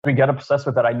me get obsessed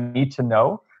with that I need to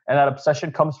know. And that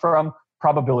obsession comes from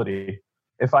probability.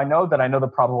 If I know that I know the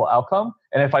probable outcome,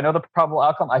 and if I know the probable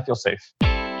outcome, I feel safe.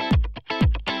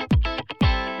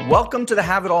 Welcome to the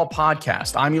Have It All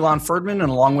podcast. I'm Elon Ferdman, and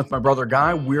along with my brother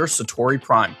Guy, we're Satori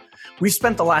Prime. We've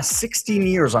spent the last 16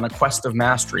 years on a quest of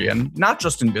mastery, and not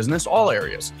just in business, all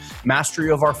areas. Mastery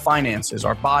of our finances,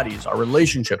 our bodies, our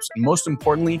relationships, and most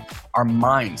importantly, our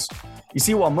minds. You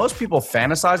see, while most people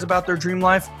fantasize about their dream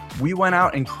life, we went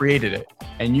out and created it.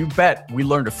 And you bet we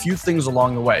learned a few things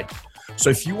along the way. So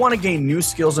if you want to gain new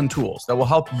skills and tools that will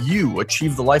help you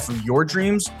achieve the life of your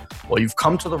dreams, well, you've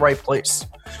come to the right place.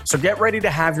 So get ready to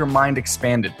have your mind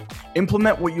expanded.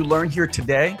 Implement what you learn here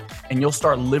today, and you'll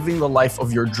start living the life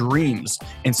of your dreams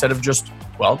instead of just,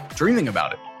 well, dreaming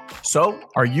about it. So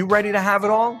are you ready to have it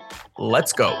all?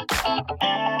 Let's go.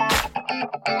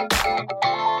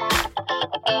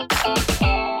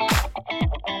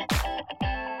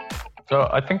 So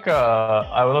I think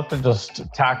I would love to just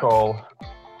tackle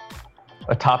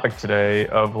a topic today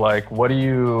of like, what do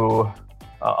you,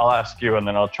 I'll ask you and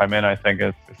then I'll chime in, I think,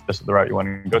 if this is the route you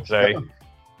want to go today.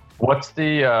 What's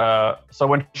the, so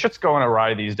when shit's going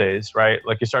awry these days, right?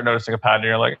 Like you start noticing a pattern,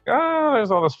 you're like, oh,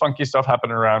 there's all this funky stuff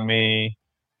happening around me.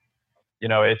 You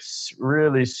know, it's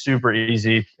really super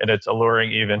easy and it's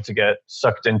alluring even to get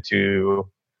sucked into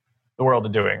the world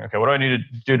of doing. Okay, what do I need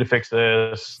to do to fix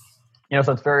this? You know,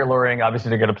 so it's very alluring,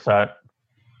 obviously, to get upset.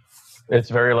 It's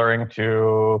very alluring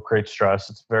to create stress.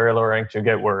 It's very alluring to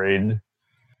get worried.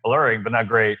 Alluring, but not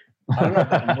great. I don't know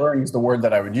if alluring is the word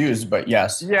that I would use, but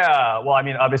yes. Yeah, well, I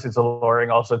mean, obviously, it's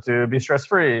alluring also to be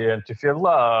stress-free and to feel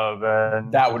love.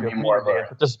 And that would be more alluring.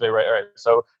 Participate, right.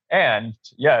 So, and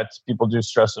yeah, it's people do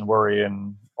stress and worry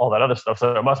and all that other stuff.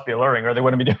 So it must be alluring or they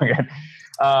wouldn't be doing it.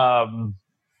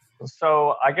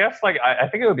 So I guess like I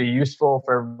think it would be useful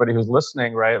for everybody who's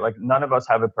listening, right? Like none of us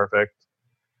have it perfect.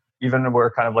 Even when we're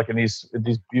kind of like in these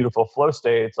beautiful flow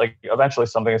states, like eventually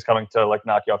something is coming to like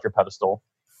knock you off your pedestal.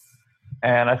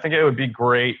 And I think it would be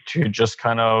great to just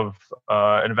kind of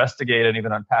investigate and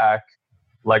even unpack,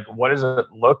 like what does it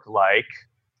look like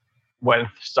when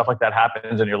stuff like that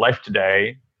happens in your life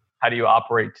today? How do you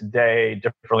operate today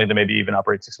differently than maybe even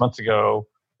operate 6 months ago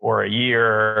or a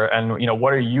year? And you know,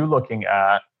 what are you looking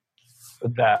at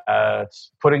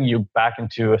that's putting you back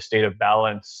into a state of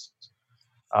balance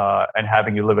and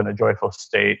having you live in a joyful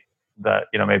state that,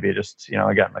 you know, maybe just, you know,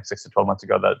 again, like 6 to 12 months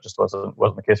ago, that just wasn't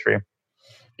the case for you.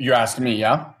 You're asking me,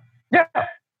 yeah? Yeah.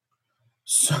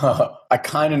 So I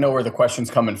kind of know where the question's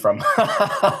coming from.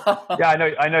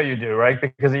 Yeah, I know you do, right?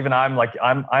 Because even I'm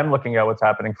looking at what's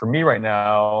happening for me right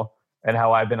now and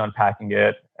how I've been unpacking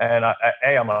it. And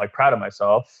I'm like proud of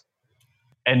myself.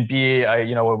 And B,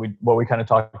 you know, what we kind of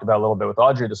talked about a little bit with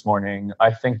Audrey this morning,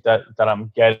 I think that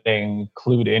I'm getting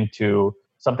clued into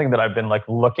something that I've been like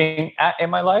looking at in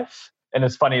my life. And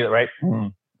it's funny, right?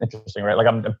 Interesting, right? Like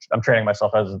I'm training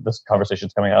myself as this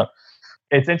conversation's coming out.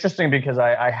 It's interesting because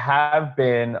I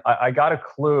got a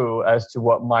clue as to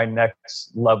what my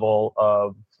next level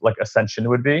of like ascension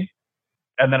would be.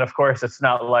 And then of course it's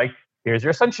not like, here's your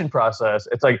ascension process.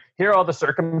 It's like, here are all the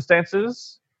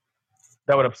circumstances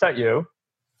that would upset you,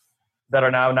 that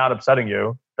are now not upsetting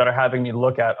you, that are having you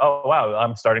look at, oh, wow,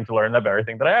 I'm starting to learn the very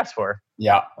thing that I asked for.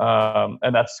 Yeah.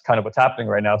 And that's kind of what's happening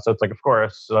right now. So it's like, of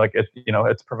course, like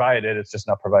it's provided, it's just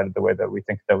not provided the way that we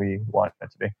think that we want it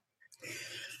to be.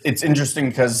 It's interesting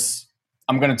because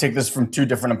I'm going to take this from two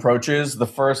different approaches. The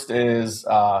first is,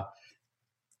 I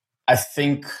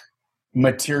think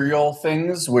material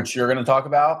things, which you're going to talk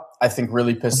about, I think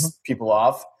really piss people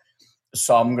off.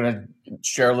 So I'm going to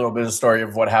share a little bit of the story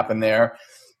of what happened there.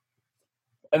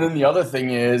 And then the other thing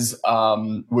is,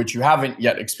 which you haven't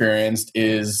yet experienced,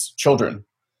 is children.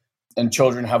 And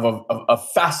children have a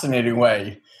fascinating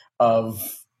way of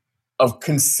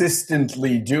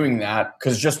consistently doing that.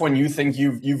 Because just when you think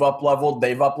you've up-leveled,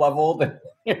 they've up-leveled.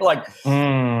 You're like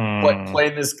play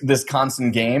this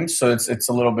constant game. So it's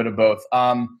a little bit of both.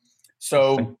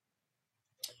 So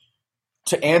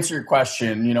to answer your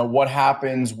question, you know, what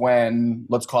happens when,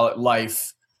 let's call it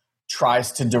life,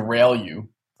 tries to derail you?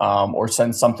 Or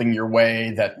send something your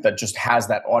way that just has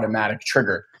that automatic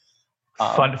trigger.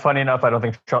 Funny enough, I don't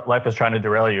think life is trying to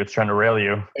derail you. It's trying to rail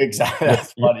you. Exactly.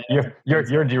 That's funny.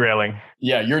 You're derailing.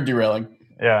 Yeah, you're derailing.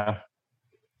 Yeah.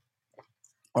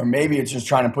 Or maybe it's just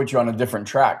trying to put you on a different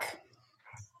track.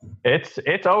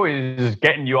 It's always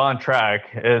getting you on track.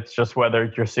 It's just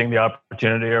whether you're seeing the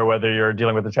opportunity or whether you're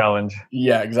dealing with the challenge.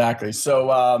 Yeah, exactly.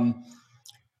 So,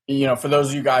 you know, for those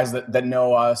of you guys that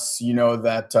know us, you know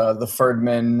that the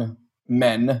Ferdman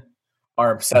men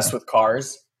are obsessed with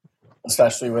cars,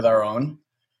 especially with our own.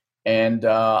 And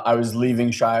I was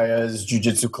leaving Shaya's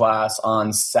jiu-jitsu class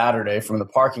on Saturday from the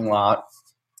parking lot,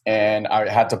 and I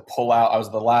had to pull out. I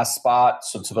was the last spot,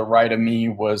 so to the right of me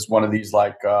was one of these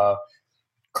like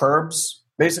curbs,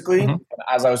 basically. Mhm.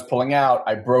 As I was pulling out,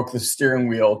 I broke the steering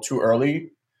wheel too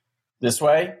early this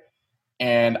way,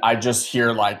 and I just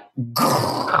hear like,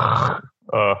 and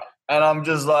I'm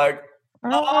just like,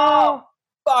 oh,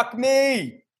 fuck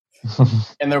me.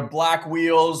 And they're black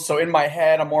wheels. So in my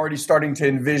head, I'm already starting to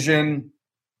envision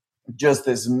just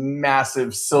this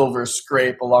massive silver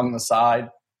scrape along the side.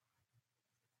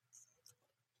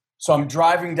 So I'm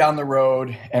driving down the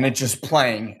road and it's just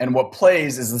playing. And what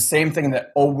plays is the same thing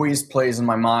that always plays in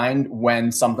my mind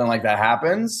when something like that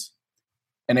happens.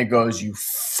 And it goes, you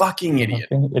fucking idiot.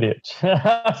 Fucking idiot.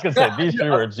 I was going to say these 3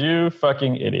 words, you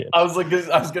fucking idiot. I was going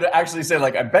to actually say,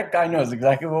 like, I bet Guy knows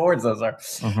exactly what words those are.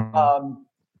 Mm-hmm.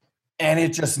 And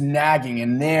it just nagging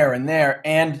and there.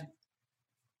 And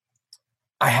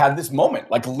I had this moment,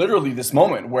 like literally this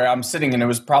moment where I'm sitting, and it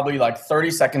was probably like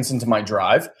 30 seconds into my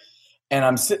drive. And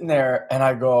I'm sitting there and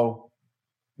I go,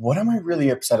 what am I really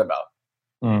upset about?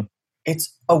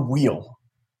 It's a wheel.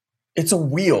 It's a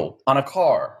wheel on a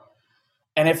car.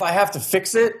 And if I have to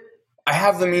fix it, I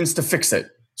have the means to fix it.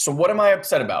 So what am I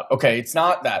upset about? Okay, it's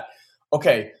not that.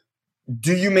 Okay,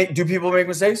 do people make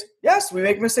mistakes? Yes, we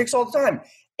make mistakes all the time.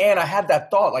 And I had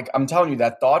that thought, like I'm telling you,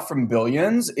 that thought from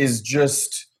Billions is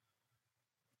just,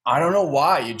 I don't know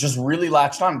why. It just really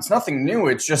latched on. It's nothing new.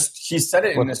 It's just, he said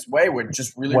it in this way where it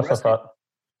just really resonated,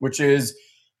 which is,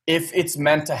 if it's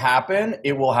meant to happen,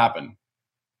 it will happen.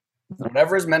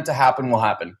 Whatever is meant to happen will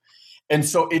happen. And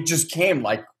so it just came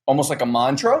like almost like a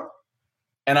mantra.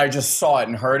 And I just saw it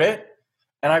and heard it.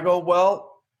 And I go,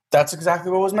 well, that's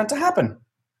exactly what was meant to happen.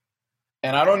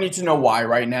 And I don't need to know why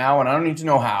right now. And I don't need to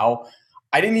know how.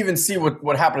 I didn't even see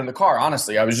what happened in the car,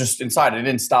 honestly. I was just inside. I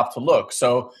didn't stop to look.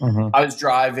 So I was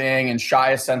driving, and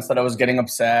Shia sensed that I was getting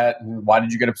upset. Why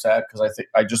did you get upset? Because I think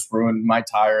I just ruined my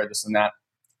tire, this and that.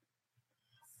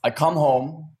 I come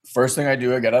home. First thing I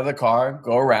do, I get out of the car,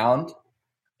 go around,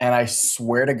 and I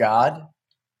swear to God,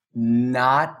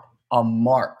 not a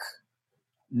mark.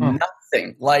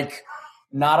 Nothing. Like,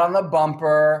 not on the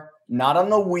bumper, not on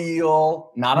the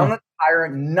wheel, not on the tire,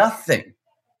 nothing.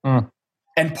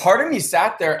 And part of me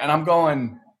sat there and I'm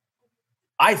going,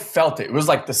 I felt it. It was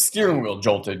like the steering wheel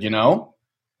jolted, you know?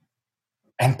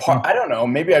 And I don't know,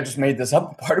 maybe I just made this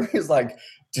up. Part of me is like,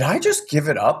 did I just give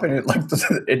it up? And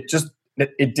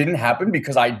it didn't happen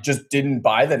because I just didn't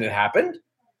buy that it happened.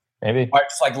 Maybe. I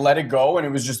just like let it go and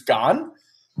it was just gone.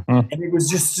 And it was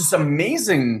just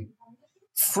amazing,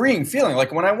 freeing feeling.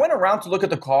 Like when I went around to look at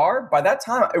the car, by that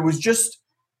time, it was just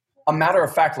a matter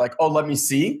of fact, like, oh, let me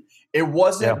see. It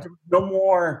wasn't, there was no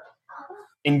more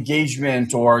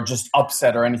engagement or just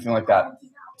upset or anything like that.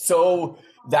 So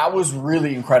that was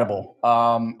really incredible.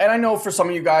 And I know for some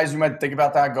of you guys, you might think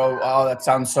about that, go, oh, that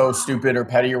sounds so stupid or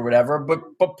petty or whatever.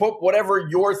 But put whatever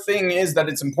your thing is that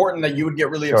it's important that you would get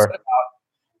really upset about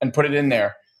and put it in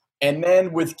there. And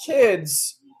then with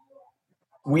kids,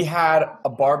 we had a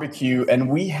barbecue, and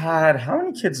we had, how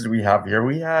many kids did we have here?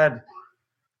 We had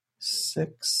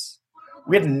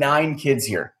 9 kids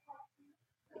here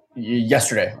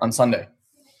yesterday on Sunday.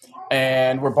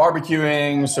 And we're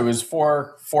barbecuing. So it was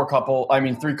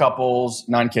 3 couples,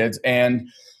 9 kids. And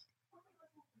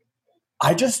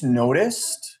I just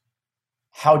noticed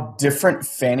how different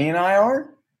Fanny and I are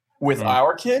with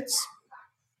our kids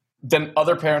than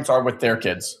other parents are with their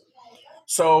kids.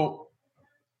 So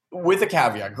with a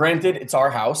caveat, granted, it's our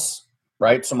house,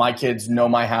 right? So my kids know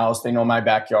my house, they know my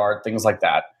backyard, things like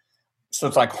that. So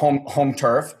it's like home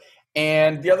turf.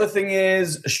 And the other thing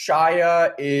is,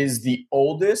 Shia is the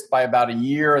oldest by about a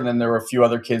year, and then there were a few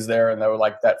other kids there, and they were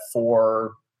like that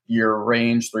 4-year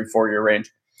range, 3-4-year range.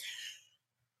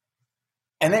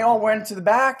 And they all went to the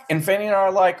back, and Fanny and I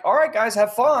are like, all right, guys,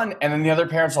 have fun. And then the other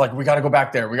parents are like, we got to go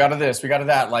back there. We got to this, we got to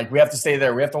that. Like, we have to stay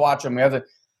there. We have to watch them. We have to.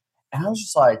 And I was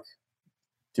just like,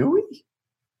 do we?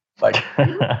 Like,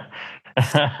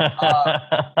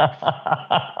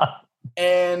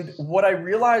 and what I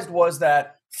realized was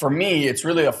that for me, it's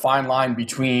really a fine line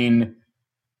between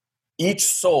each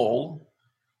soul,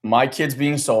 my kids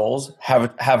being souls,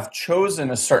 have chosen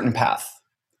a certain path.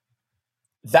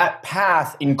 That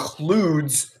path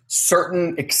includes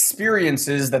certain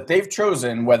experiences that they've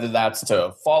chosen, whether that's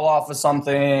to fall off of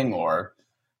something or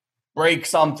break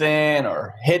something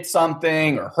or hit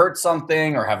something or hurt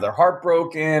something or have their heart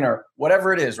broken or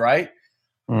whatever it is, right?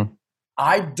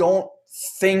 I don't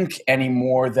think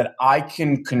anymore that I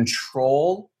can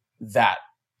control that.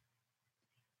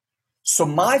 So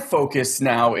my focus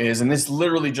now is, and this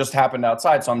literally just happened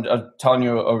outside, so I'm telling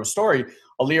you a story.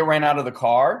 Aaliyah ran out of the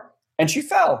car and she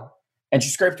fell and she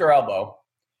scraped her elbow.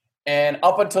 And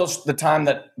up until the time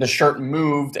that the shirt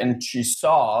moved and she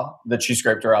saw that she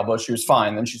scraped her elbow, she was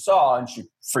fine. Then she saw and she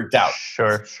freaked out.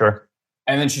 Sure.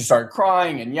 And then she started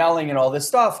crying and yelling and all this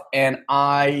stuff. And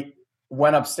I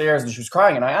went upstairs and she was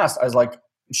crying. And I was like,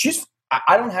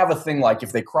 I don't have a thing like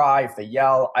if they cry, if they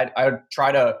yell, I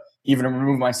try to even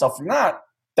remove myself from that.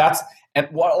 And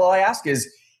what I ask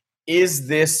is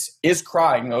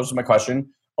crying, that was my question.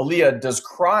 Aaliyah, does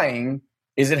crying,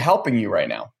 is it helping you right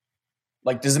now?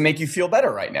 Like, does it make you feel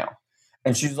better right now?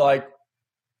 And she's like,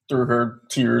 through her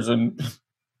tears, and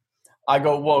I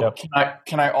go, well, yep.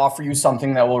 Can I offer you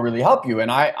something that will really help you?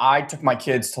 And I took my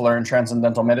kids to learn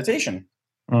transcendental meditation.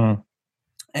 And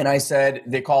I said,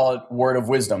 they call it word of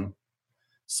wisdom.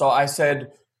 So I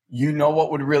said,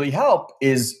 what would really help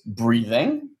is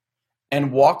breathing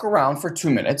and walk around for 2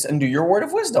 minutes and do your word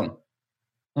of wisdom.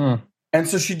 And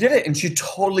so she did it and she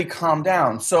totally calmed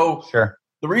down. So sure.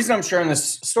 The reason I'm sharing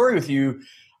this story with you,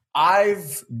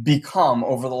 I've become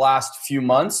over the last few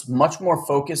months much more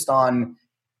focused on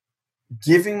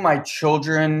giving my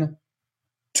children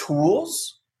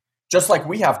tools, just like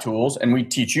we have tools and we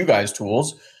teach you guys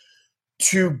tools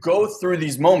to go through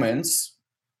these moments,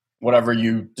 whatever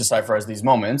you decipher as these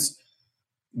moments,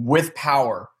 with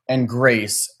power and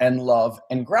grace and love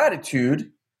and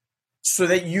gratitude so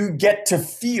that you get to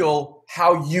feel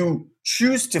how you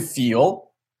choose to feel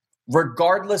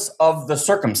regardless of the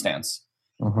circumstance.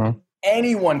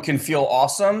 Anyone can feel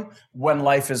awesome when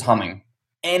life is humming.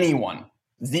 Anyone.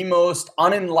 The most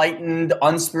unenlightened,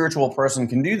 unspiritual person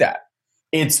can do that.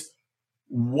 It's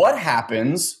what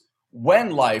happens when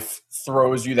life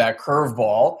throws you that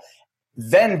curveball.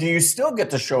 Then do you still get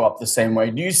to show up the same way?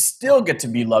 Do you still get to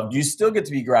be loved? Do you still get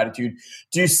to be gratitude?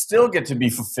 Do you still get to be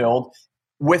fulfilled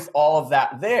with all of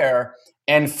that there?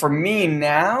 And for me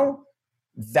now,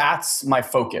 that's my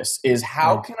focus, is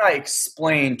how can I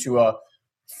explain to a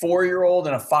 4-year-old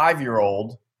and a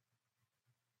 5-year-old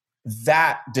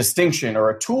that distinction or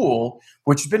a tool,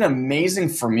 which has been amazing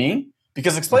for me,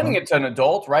 because explaining it to an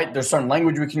adult, right? There's certain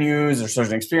language we can use, there's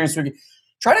certain experience we can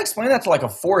try to explain that to like a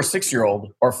 4 or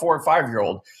 6-year-old or 4 or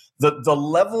 5-year-old. The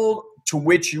level to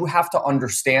which you have to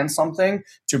understand something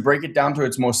to break it down to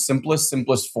its most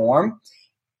simplest form,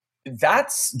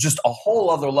 that's just a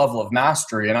whole other level of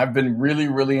mastery. And I've been really,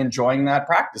 really enjoying that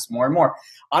practice more and more.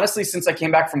 Honestly, since I came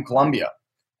back from Colombia,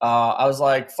 I was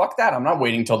like, fuck that. I'm not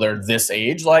waiting till they're this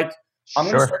age. Like, I'm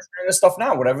going to start sharing this stuff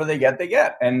now. Whatever they get, they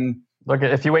get. And look,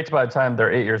 if you wait till by the time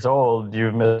they're 8 years old,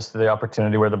 you've missed the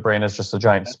opportunity where the brain is just a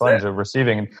giant sponge of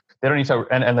receiving. They don't need to.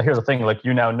 And here's the thing, like,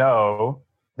 you now know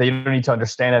that you don't need to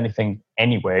understand anything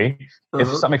anyway. If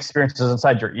some experience is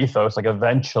inside your ethos, like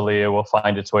eventually it will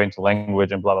find its way into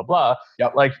language and blah, blah, blah.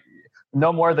 Yep. Like,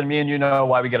 no more than me and you know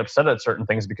why we get upset at certain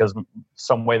things because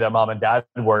some way that mom and dad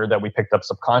were that we picked up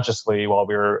subconsciously while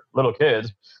we were little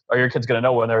kids. Are your kids going to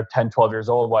know when they're 10, 12 years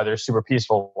old why they're super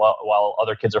peaceful while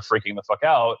other kids are freaking the fuck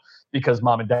out because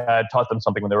mom and dad taught them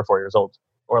something when they were 4 years old?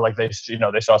 Or like they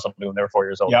saw something when they were 4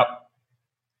 years old. Yep.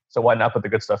 So why not put the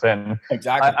good stuff in?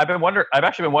 Exactly. I've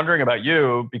actually been wondering about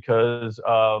you because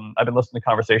I've been listening to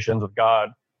Conversations with God,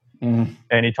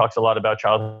 and he talks a lot about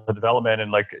childhood development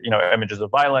and images of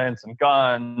violence and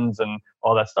guns and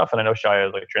all that stuff. And I know Shia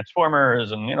is like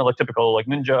Transformers and like typical like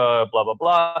ninja, blah blah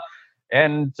blah,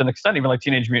 and to an extent even like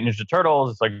Teenage Mutant Ninja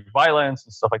Turtles, it's like violence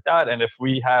and stuff like that. And if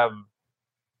we have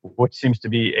what seems to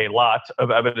be a lot of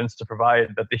evidence to provide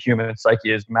that the human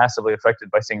psyche is massively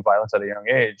affected by seeing violence at a young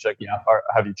age.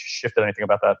 Have you shifted anything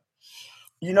about that?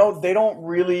 They don't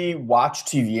really watch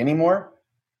TV anymore.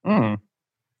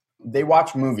 They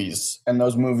watch movies, and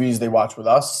those movies they watch with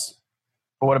us.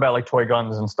 But what about like toy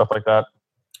guns and stuff like that?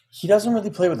 He doesn't really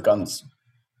play with guns.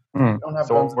 We don't have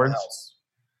guns in the house.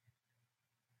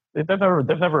 They've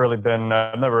never really been.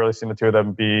 I've never really seen the two of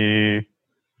them be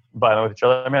violent with each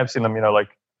other. I mean, I've seen them,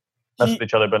 mess with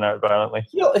each other, but not violently.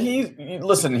 He's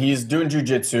doing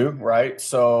jujitsu, right?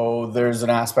 So there's an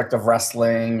aspect of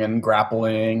wrestling and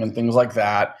grappling and things like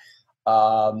that.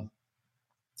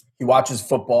 He watches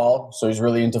football, so he's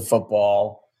really into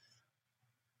football.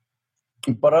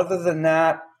 But other than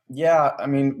that,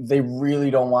 they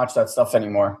really don't watch that stuff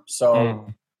anymore.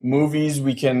 So movies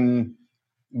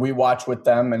we watch with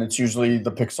them, and it's usually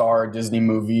the Pixar or Disney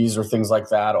movies or things like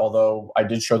that. Although I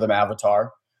did show them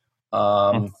Avatar.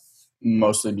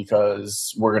 Mostly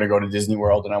because we're going to go to Disney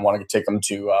World and I want to take them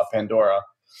to Pandora.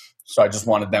 So I just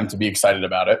wanted them to be excited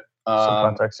about it. Some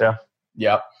context, yeah.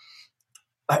 Yeah.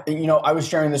 I was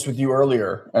sharing this with you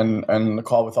earlier and the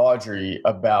call with Audrey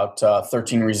about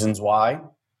 13 Reasons Why,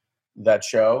 that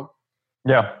show.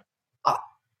 Yeah.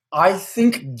 I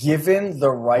think given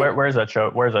the right, Where's that show?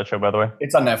 Where's that show, by the way?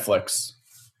 it's on Netflix.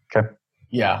 Okay.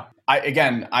 Yeah.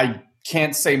 I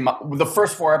can't say the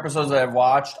first 4 episodes that I've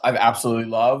watched, I've absolutely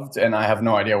loved, and I have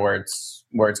no idea where it's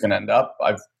going to end up.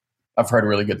 I've heard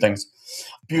really good things.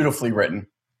 Beautifully written,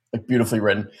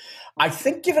 I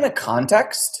think given a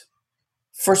context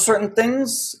for certain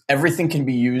things, everything can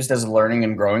be used as a learning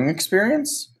and growing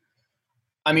experience.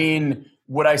 I mean,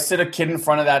 would I sit a kid in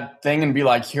front of that thing and be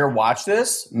like, here, watch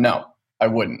this? No, I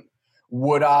wouldn't.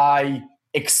 Would I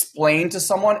explain to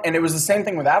someone? And it was the same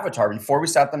thing with Avatar. Before we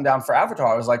sat them down for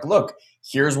Avatar, I was like, look,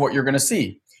 here's what you're going to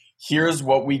see. Here's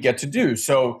what we get to do.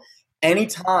 So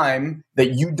anytime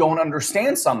that you don't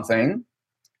understand something,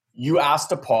 you ask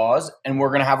to pause and we're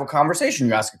going to have a conversation.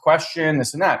 You ask a question,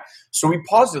 this and that. So we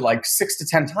paused it like 6 to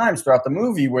 10 times throughout the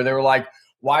movie where they were like,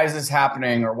 why is this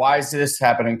happening? Or why is this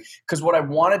happening? Because what I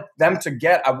wanted them to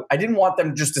get, I didn't want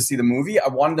them just to see the movie. I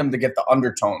wanted them to get the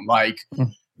undertone. Like,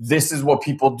 this is what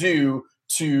people do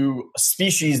to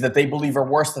species that they believe are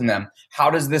worse than them. How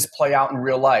does this play out in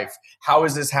real life? How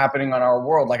is this happening on our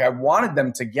world? Like, I wanted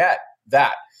them to get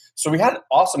that. So we had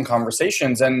awesome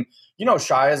conversations. And, you know,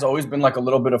 Shai has always been like a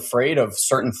little bit afraid of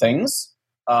certain things,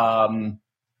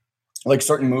 like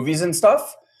certain movies and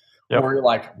stuff. Yep. Where you're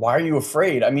like, why are you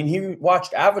afraid? I mean, he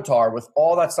watched Avatar with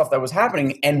all that stuff that was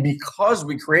happening. And because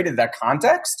we created that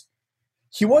context,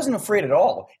 he wasn't afraid at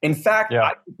all. In fact,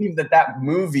 I believe that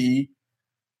movie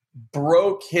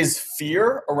broke his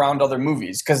fear around other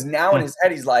movies. Because now in his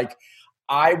head, he's like,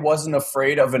 I wasn't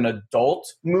afraid of an adult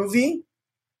movie.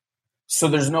 So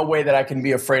there's no way that I can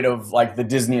be afraid of like the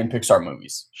Disney and Pixar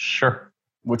movies. Sure.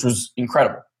 Which was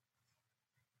incredible.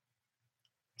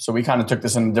 So we kind of took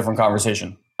this in a different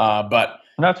conversation. But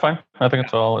that's fine. I think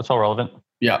it's all relevant.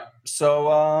 Yeah.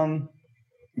 So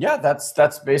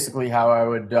that's basically how I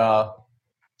would.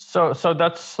 So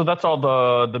that's all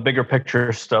the bigger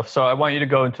picture stuff. So I want you to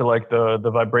go into like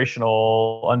the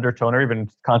vibrational undertone or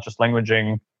even conscious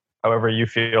languaging, however you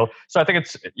feel. So I think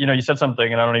it's, you know, you said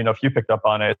something, and I don't even know if you picked up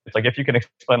on it. It's like if you can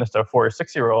explain this to a 4 or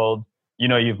 6-year-old, you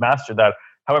know, you've mastered that.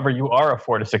 However, you are a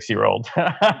 4 to 6-year-old,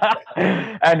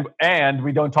 and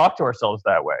we don't talk to ourselves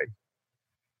that way.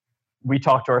 We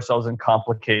talk to ourselves in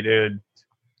complicated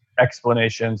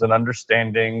explanations and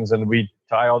understandings, and we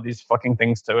tie all these fucking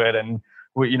things to it, and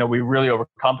we really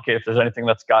overcomplicate. If there's anything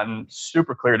that's gotten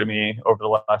super clear to me over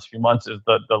the last few months is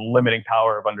the limiting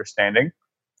power of understanding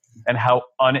and how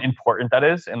unimportant that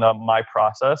is in my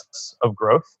process of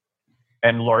growth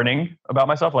and learning about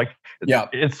myself. Like,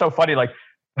 it's so funny. Like,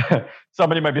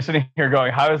 somebody might be sitting here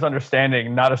going, how is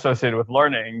understanding not associated with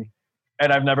learning?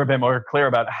 And I've never been more clear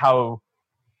about how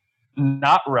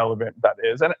not relevant that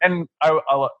is. And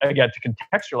I'll again, to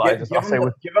contextualize this, I'll say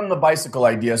give them the bicycle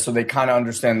idea so they kind of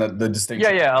understand the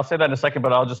distinction. Yeah, I'll say that in a second,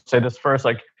 but I'll just say this first.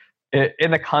 Like,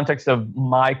 in the context of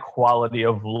my quality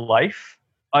of life,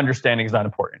 understanding is not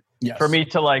important. Yes. For me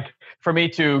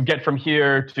to get from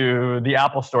here to the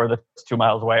Apple store that's 2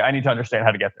 miles away, I need to understand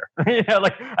how to get there.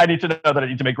 Like, I need to know that I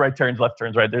need to make right turns, left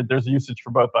turns, right? There's usage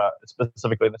for both,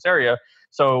 specifically in this area.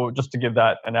 So just to give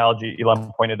that analogy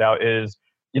Elon pointed out is,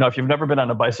 you know, if you've never been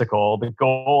on a bicycle, the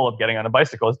goal of getting on a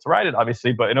bicycle is to ride it,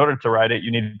 obviously, but in order to ride it,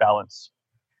 you need balance.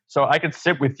 So I could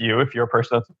sit with you if you're a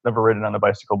person that's never ridden on a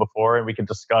bicycle before, and we can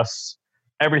discuss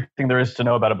everything there is to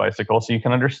know about a bicycle so you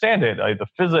can understand it, the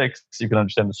physics, you can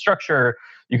understand the structure,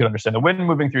 you can understand the wind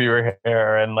moving through your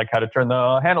hair and like how to turn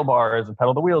the handlebars and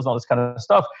pedal the wheels and all this kind of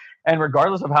stuff. And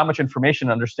regardless of how much information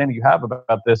and understanding you have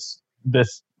about this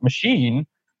machine,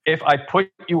 if I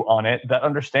put you on it, that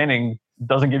understanding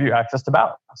doesn't give you access to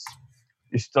balance.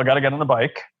 You still got to get on the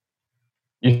bike.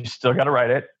 You still got to ride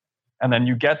it. And then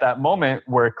you get that moment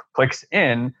where it clicks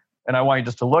in. And I want you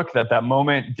just to look that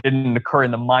moment didn't occur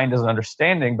in the mind as an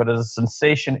understanding, but as a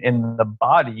sensation in the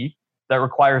body that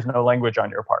requires no language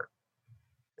on your part.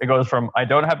 It goes from, I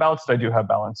don't have balance to I do have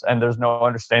balance. And there's no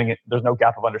understanding. There's no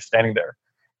gap of understanding there.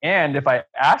 And if I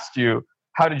asked you,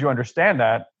 how did you understand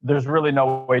that? There's really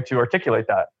no way to articulate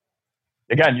that.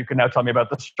 Again, you can now tell me about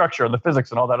the structure and the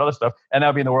physics and all that other stuff, and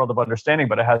that'll be in the world of understanding,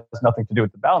 but it has nothing to do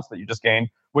with the balance that you just gained,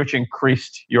 which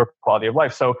increased your quality of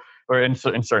life. So, or in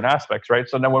certain aspects, right?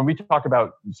 So now when we talk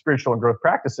about spiritual and growth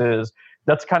practices,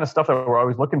 that's kind of stuff that we're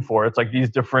always looking for. It's like these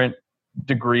different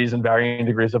degrees and varying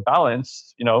degrees of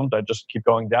balance, you know, that just keep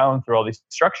going down through all these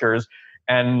structures.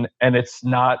 And it's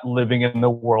not living in the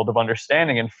world of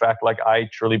understanding. In fact, like, I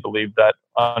truly believe that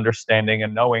understanding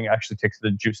and knowing actually takes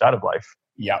the juice out of life.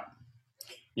 Yeah.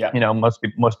 You know, most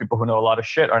people who know a lot of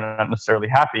shit are not necessarily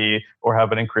happy or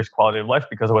have an increased quality of life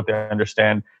because of what they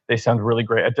understand. They sound really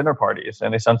great at dinner parties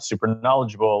and they sound super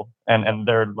knowledgeable. And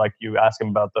they're like, you ask them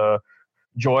about the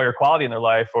joy or quality in their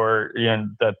life, or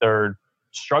that they're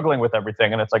struggling with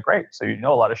everything. And it's like, great. So you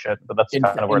know a lot of shit, but that's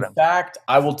kind of where it ends. In fact,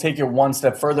 I will take it one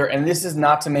step further. And this is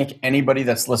not to make anybody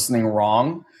that's listening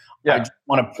wrong. Yeah. I just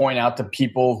want to point out to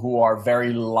people who are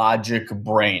very logic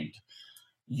brained.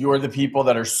 You're the people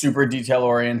that are super detail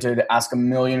oriented, ask a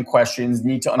million questions,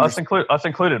 need to understand. Us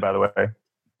included, by the way.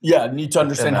 Yeah, need to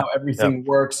understand how everything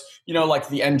works. You know, like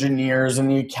the engineers and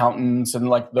the accountants and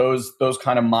like those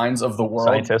kind of minds of the world.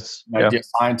 Scientists.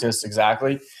 Scientists,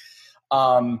 exactly.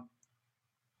 I'm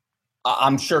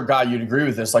sure, Guy, you'd agree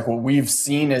with this. Like what we've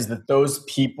seen is that those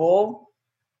people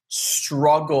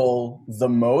struggle the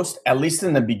most, at least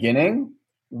in the beginning,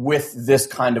 with this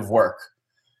kind of work.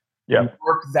 Yeah.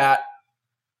 Work that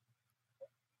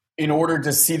in order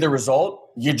to see the result,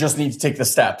 you just need to take the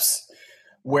steps.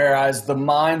 Whereas the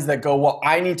minds that go, well,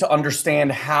 I need to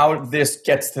understand how this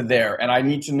gets to there, and I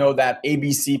need to know that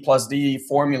ABC plus D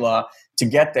formula to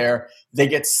get there, they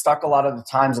get stuck a lot of the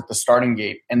times at the starting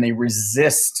gate, and they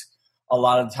resist a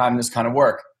lot of the time this kind of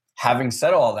work. Having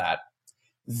said all that,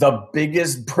 the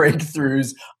biggest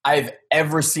breakthroughs I've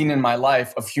ever seen in my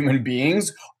life of human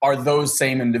beings are those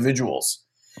same individuals.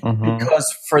 Mm-hmm.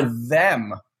 Because for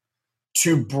them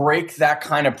to break that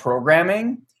kind of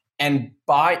programming and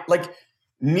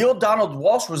Neil Donald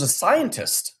Walsh was a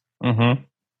scientist. Mm-hmm.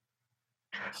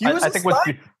 I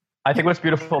think what's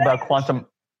beautiful about quantum,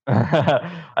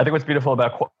 I think what's beautiful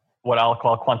about what I'll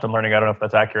call quantum learning, I don't know if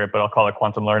that's accurate, but I'll call it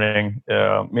quantum learning,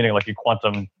 meaning like you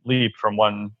quantum leap from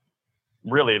one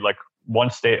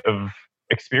state of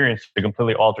experience to a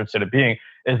completely altered state of being,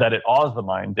 is that it awes the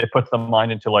mind. It puts the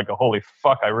mind into like a holy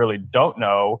fuck, I really don't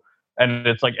know. And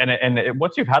it's like,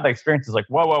 once you've had that experience, it's like,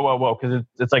 whoa. Because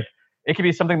it's like, it could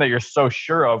be something that you're so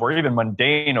sure of, or even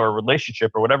mundane, or a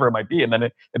relationship, or whatever it might be. And then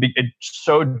it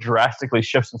so drastically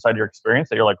shifts inside your experience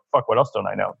that you're like, fuck, what else don't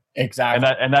I know? Exactly.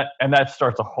 And that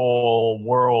starts a whole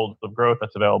world of growth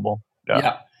that's available.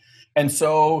 Yeah. And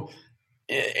so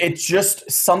it's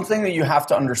just something that you have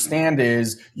to understand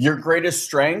is your greatest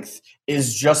strength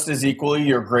is just as equally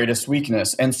your greatest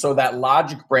weakness. And so that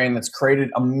logic brain that's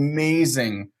created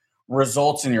amazing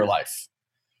results in your life,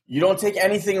 you don't take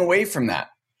anything away from that.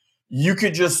 You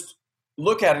could just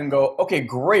look at it and go, okay,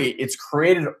 great. It's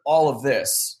created all of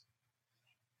this.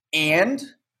 And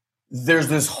there's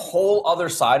this whole other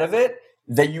side of it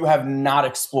that you have not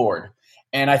explored.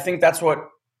 And I think that's what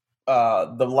I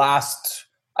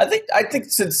think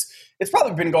since it's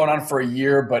probably been going on for a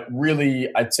year, but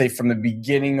really I'd say from the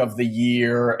beginning of the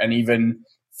year and even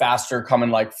faster coming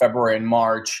like February and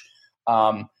March,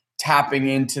 tapping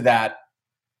into that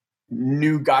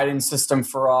new guidance system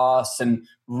for us and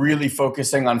really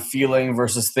focusing on feeling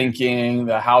versus thinking,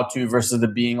 the how to versus the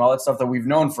being, all that stuff that we've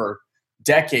known for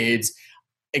decades.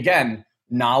 Again,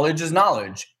 knowledge is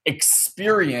knowledge.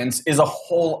 Experience is a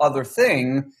whole other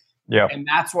thing. Yeah. And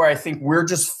that's where I think we're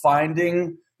just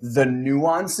finding the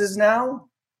nuances now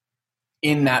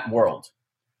in that world.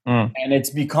 And it's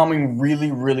becoming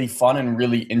really, really fun and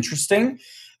really interesting.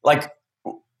 Like,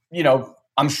 you know,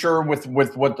 I'm sure with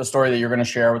what the story that you're going to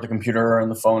share with the computer and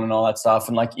the phone and all that stuff.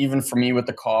 And like, even for me with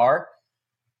the car,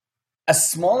 as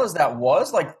small as that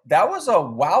was, like, that was a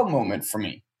wow moment for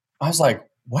me. I was like,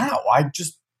 wow,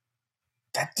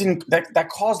 that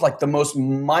caused like the most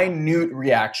minute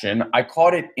reaction. I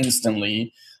caught it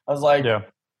instantly. I was like,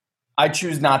 I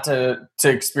choose not to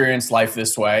experience life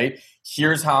this way.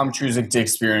 Here's how I'm choosing to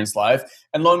experience life.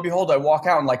 And lo and behold, I walk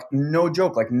out and like, no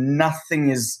joke, like nothing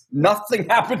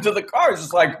happened to the car. It's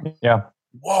just like,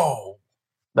 whoa.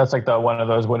 That's like one of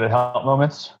those would it help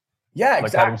moments. Yeah, like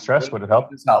exactly. Having stress, would it help?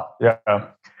 Yeah.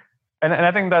 And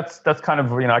I think that's kind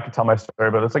of, I could tell my story,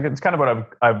 but it's kind of what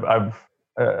I've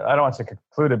I don't want to say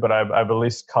concluded, but I've at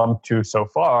least come to so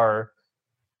far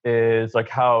is like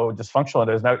how dysfunctional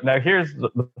it is. Now here's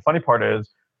the funny part is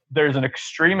there's an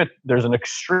extreme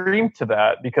to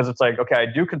that, because it's like, okay, I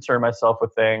do concern myself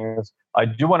with things. I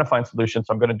do want to find solutions.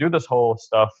 So I'm going to do this whole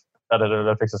stuff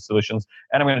that fixes solutions,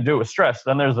 and I'm going to do it with stress.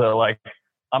 Then there's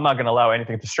I'm not going to allow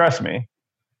anything to stress me.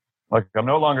 Like, I'm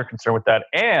no longer concerned with that.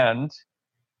 And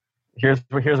here's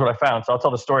what I found. So I'll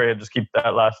tell the story and just keep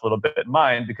that last little bit in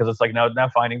mind, because it's like now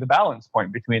finding the balance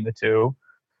point between the two.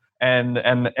 And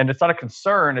it's not a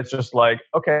concern. It's just like,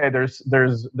 okay, there's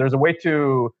a way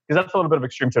to, because that's a little bit of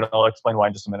extreme to it. I'll explain why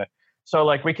in just a minute. So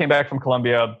like, we came back from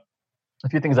Colombia. A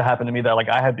few things that happened to me that like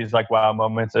I had these like wow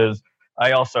moments is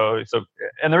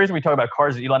and the reason we talk about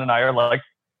cars, Elon and I are like,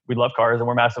 we love cars and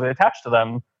we're massively attached to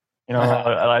them,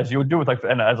 as you would do with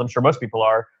and as I'm sure most people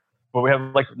are. But we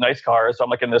have like nice cars. So I'm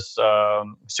like in this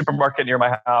supermarket near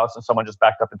my house, and someone just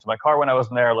backed up into my car when I was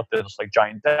in there. Looked at this like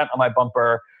giant dent on my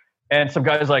bumper. And some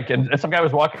guy was like, and some guy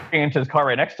was walking into his car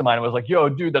right next to mine and was like, "Yo,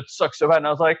 dude, that sucks so bad." And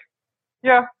I was like,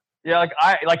 "Yeah, yeah."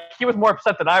 Like he was more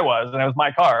upset than I was, and it was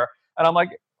my car. And I'm like,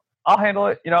 "I'll handle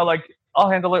it." I'll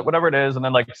handle it, whatever it is. And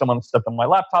then like someone stepped on my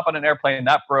laptop on an airplane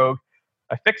that broke.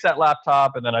 I fixed that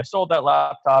laptop, and then I sold that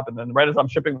laptop. And then right as I'm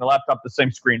shipping the laptop, the same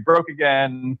screen broke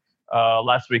again.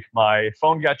 Last week, my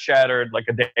phone got shattered like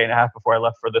a day and a half before I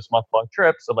left for this month-long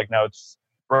trip. So like now it's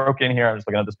broken here. I'm just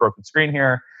looking at this broken screen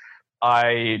here.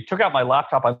 I took out my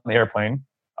laptop on the airplane.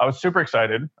 I was super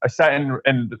excited. I sat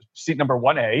in seat number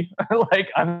 1A, like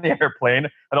on the airplane,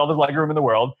 had all the leg room in the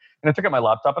world. And I took out my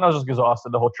laptop, and I was just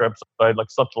exhausted the whole trip. So I like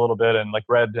slept a little bit and like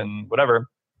read and whatever.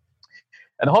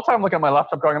 And the whole time I'm looking at my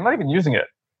laptop going, I'm not even using it.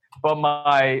 But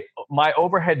my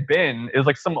overhead bin is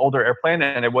like some older airplane,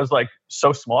 and it was like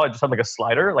so small. I just had like a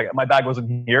slider. Like my bag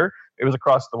wasn't here. It was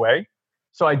across the way.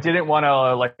 So I didn't want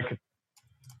to like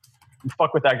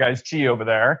fuck with that guy's chi over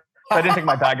there. So I didn't take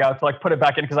my bag out to like put it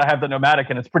back in because I have the Nomadic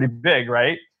and it's pretty big,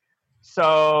 right?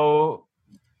 So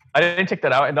I didn't take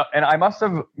that out. And I must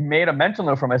have made a mental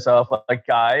note for myself, like,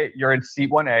 guy, you're in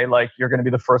seat 1A, like you're going to be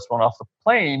the first one off the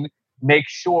plane. Make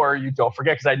sure you don't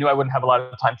forget, because I knew I wouldn't have a lot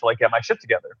of time to like get my shit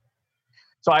together.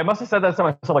 So I must have said that to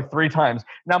myself like 3 times.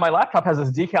 Now my laptop has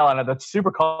this decal on it that's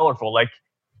super colorful. Like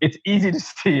it's easy to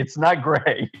see. It's not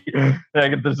gray.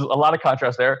 Like, there's a lot of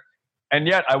contrast there. And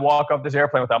yet I walk off this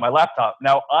airplane without my laptop.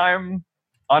 Now I'm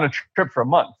on a trip for a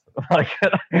month. Like,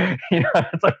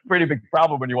 it's a pretty big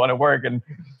problem when you want to work and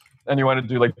you want to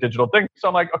do like digital things. So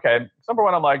I'm like, okay, number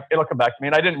one, I'm like, it'll come back to me.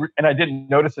 And I didn't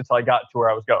notice it till I got to where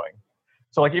I was going.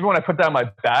 So like, even when I put down my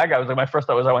bag, I was like, my first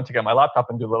thought was I went to get my laptop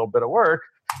and do a little bit of work.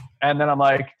 And then I'm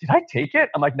like, did I take it?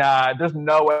 I'm like, nah, there's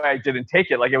no way I didn't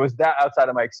take it. Like, it was that outside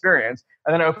of my experience.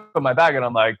 And then I opened my bag and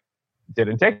I'm like,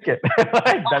 didn't take it.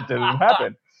 Like, that didn't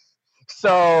happen.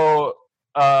 So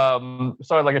I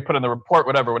put in the report,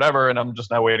 whatever, and I'm just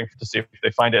now waiting to see if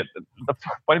they find it. The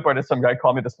funny part is, some guy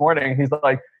called me this morning. He's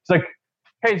like,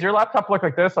 hey, does your laptop look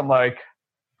like this? I'm like,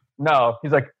 no.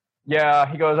 He's like,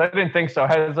 yeah. He goes, I didn't think so.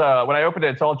 When I opened it,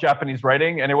 it's all Japanese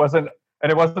writing, and it wasn't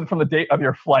from the date of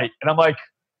your flight. And I'm like,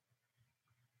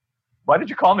 why did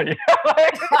you call me?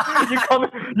 Like, you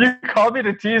called me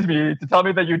to tease me, to tell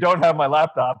me that you don't have my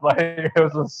laptop. Like, it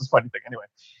was this funny thing. Anyway,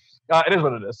 it is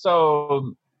what it is.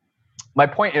 So my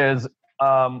point is,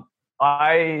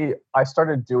 I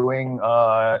started doing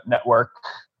network.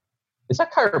 Is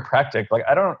that chiropractic? Like,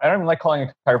 I don't even like calling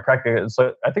it chiropractic.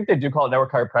 So I think they do call it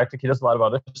network chiropractic. He does a lot of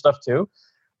other stuff too.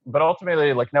 But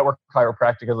ultimately, like, network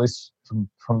chiropractic, at least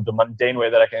from the mundane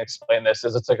way that I can explain this,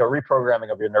 is it's like a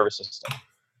reprogramming of your nervous system.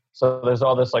 So there's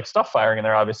all this like stuff firing in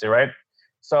there, obviously, right?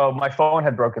 So my phone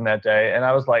had broken that day, and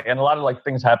I was like, and a lot of like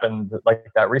things happened like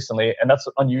that recently, and that's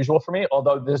unusual for me.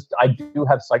 Although I do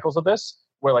have cycles of this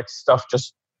where like stuff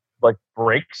just like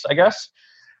breaks, I guess,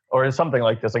 or something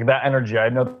like this, like that energy. I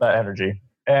know that energy,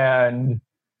 and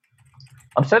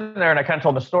I'm sitting there, and I kind of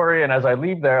told the story. And as I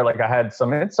leave there, like, I had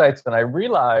some insights, and I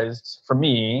realized for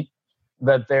me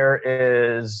that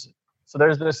there's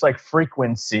this like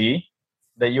frequency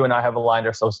that you and I have aligned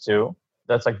ourselves to.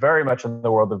 That's like very much in the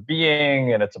world of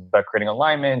being, and it's about creating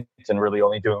alignment and really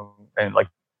only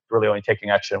taking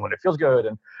action when it feels good,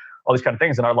 and all these kind of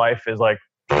things. And our life is like,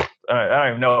 I don't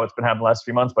even know what's been happening the last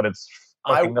few months, but it's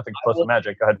nothing close to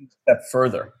magic. Go ahead. Step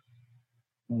further.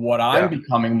 What I'm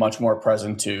becoming much more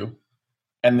present to,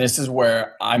 and this is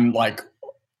where I'm like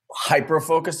hyper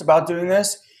focused about doing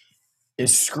this,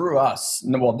 is screw us.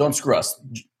 No, well, don't screw us.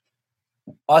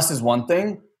 Us is one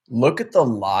thing. Look at the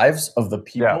lives of the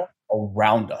people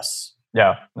around us.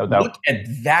 Yeah, no doubt. Look at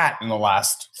that in the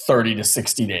last 30 to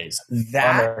 60 days.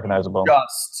 That unrecognizable.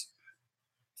 Just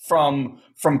from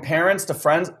parents to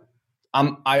friends.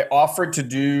 I offered to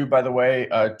do, by the way,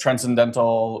 a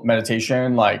transcendental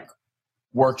meditation like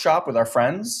workshop with our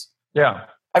friends. Yeah.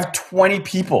 I have 20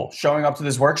 people showing up to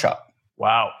this workshop.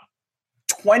 Wow.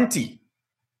 20.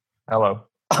 Hello.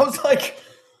 I was like,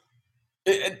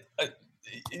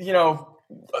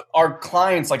 our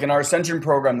clients, like in our Ascension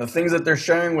program, the things that they're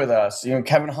sharing with us,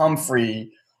 Kevin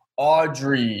Humphrey,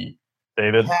 Audrey,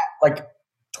 David, Pat, like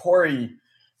Tori,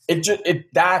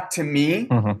 that to me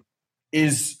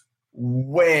is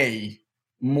way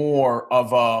more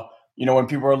of a, when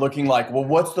people are looking like, well,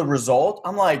 what's the result?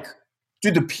 I'm like,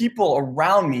 dude, the people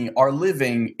around me are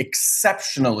living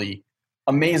exceptionally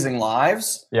amazing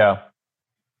lives. Yeah.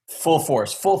 Full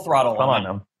force, full throttle.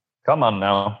 Come on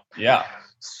now. Yeah.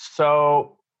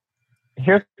 So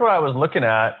here's what I was looking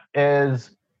at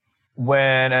is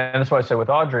and that's why I say with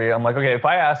Audrey, I'm like, okay, if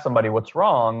I ask somebody what's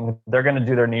wrong, they're going to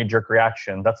do their knee-jerk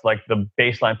reaction. That's like the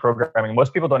baseline programming.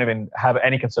 Most people don't even have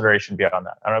any consideration beyond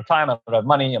that. I don't have time, I don't have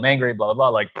money, I'm angry, blah, blah, blah.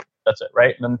 Like, that's it,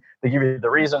 right? And then they give you the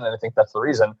reason, and I think that's the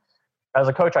reason. As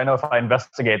a coach, I know if I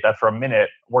investigate that for a minute,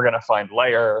 we're going to find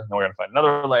layer, and we're going to find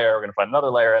another layer, we're going to find another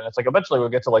layer. And it's like, eventually we'll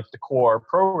get to like the core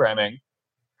programming,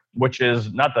 which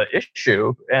is not the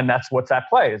issue. And that's what's at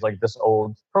play, is like this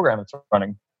old program that's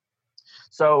running.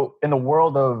 So in the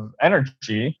world of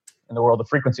energy, in the world of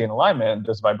frequency and alignment,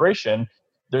 this vibration,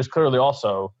 there's clearly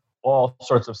also all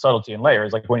sorts of subtlety and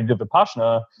layers. Like when you do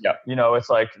Vipassana, it's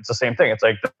like, it's the same thing. It's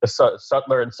like the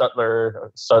subtler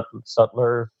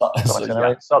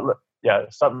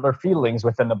feelings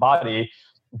within the body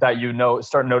that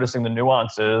start noticing the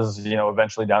nuances,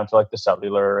 eventually down to like the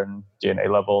cellular and DNA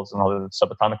levels and all the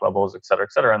subatomic levels, et cetera,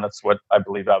 et cetera. And that's what I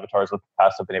believe avatars of the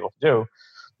past have been able to do,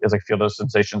 is like feel those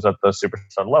sensations at the super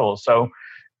subtle levels. So,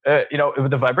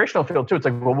 with the vibrational field too, it's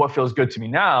like, well, what feels good to me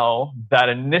now? That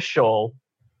initial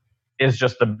is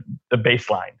just the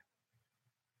baseline,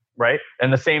 right?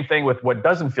 And the same thing with what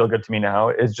doesn't feel good to me now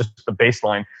is just the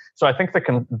baseline. So I think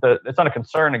it's not a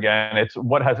concern again. It's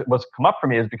what's come up for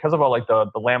me is because of all like the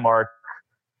landmark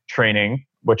training,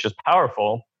 which is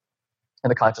powerful, and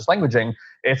the conscious languaging.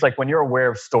 It's like when you're aware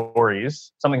of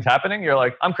stories, something's happening, you're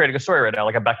like, I'm creating a story right now.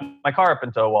 Like I backed my car up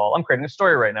into a wall. I'm creating a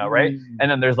story right now, right? And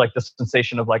then there's like this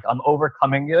sensation of like, I'm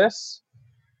overcoming this.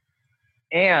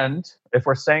 And if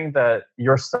we're saying that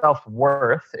your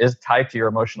self-worth is tied to your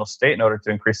emotional state, in order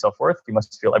to increase self-worth, you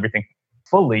must feel everything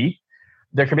fully.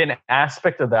 There could be an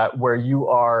aspect of that where you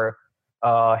are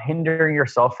hindering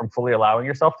yourself from fully allowing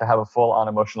yourself to have a full-on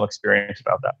emotional experience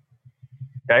about that.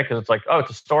 Okay, because it's like, oh, it's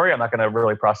a story. I'm not going to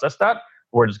really process that.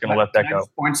 We're just going to let that go. Can I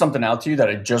just point something out to you that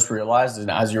I just realized,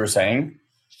 and as you were saying?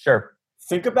 Sure.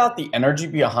 Think about the energy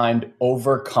behind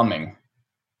overcoming.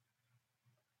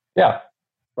 Yeah.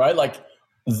 Right? Like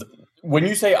when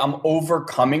you say I'm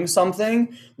overcoming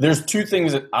something, there's two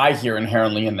things that I hear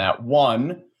inherently in that.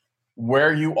 One,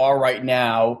 where you are right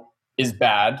now is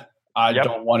bad. I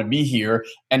don't want to be here.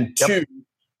 And two,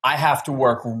 I have to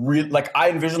work like I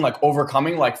envision like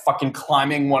overcoming, like fucking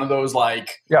climbing one of those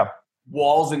like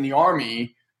walls in the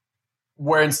army,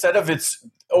 where instead of it's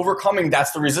overcoming,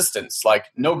 that's the resistance. Like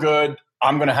no good.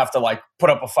 I'm going to have to like put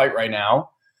up a fight right now.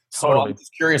 So I'm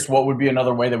just curious, what would be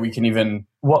another way that we can even?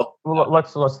 Well,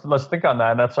 let's think on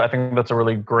that. And I think that's a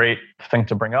really great thing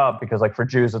to bring up, because like for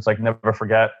Jews, it's like never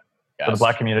forget. Yes. For the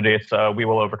Black community, it's we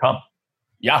will overcome.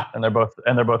 Yeah, and they're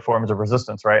both forms of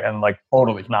resistance, right? And like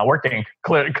totally not working,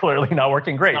 clearly not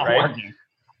working great,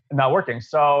 not working.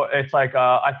 So it's like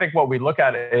I think what we look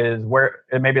at is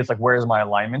maybe it's like, where's my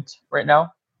alignment right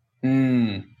now,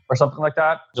 or something like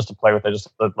that, just to play with it, just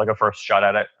like a first shot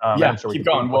at it. Keep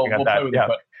going. We'll play with it.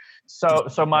 But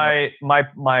so my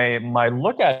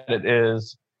look at it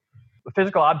is,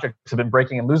 physical objects have been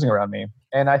breaking and losing around me.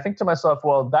 And I think to myself,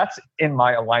 well, that's in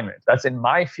my alignment. That's in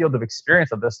my field of experience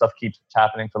that this stuff keeps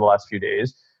happening for the last few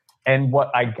days. And what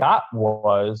I got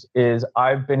is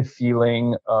I've been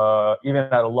feeling, even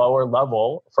at a lower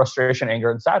level, frustration, anger,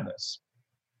 and sadness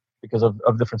because of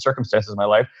different circumstances in my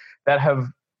life that have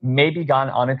maybe gone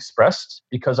unexpressed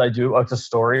because it's a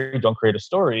story, don't create a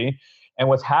story. And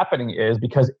what's happening is,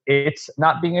 because it's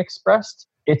not being expressed,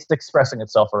 it's expressing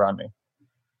itself around me.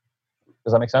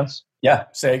 Does that make sense? Yeah.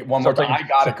 Say it one more time. I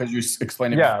got it because you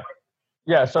explained it. Yeah.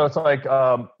 Yeah. So it's like,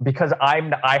 because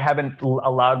I haven't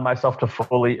allowed myself to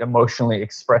fully emotionally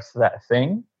express that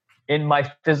thing in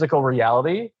my physical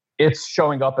reality, it's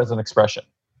showing up as an expression.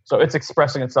 So it's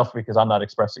expressing itself because I'm not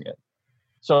expressing it.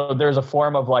 So there's a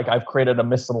form of like, I've created a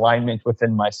misalignment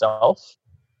within myself.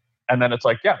 And then it's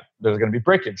like, there's going to be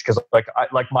breakage. Because like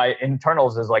my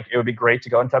internals is like, it would be great to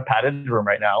go into a padded room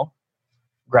right now,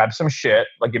 grab some shit,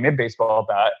 like give me a baseball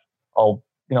bat. I'll,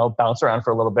 bounce around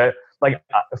for a little bit. Like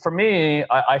for me,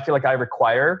 I feel like I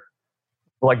require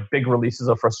like big releases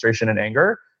of frustration and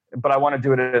anger, but I want to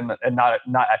do it and not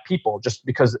at people, just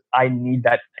because I need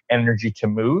that energy to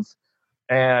move.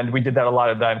 And we did that a lot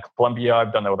of that in Colombia.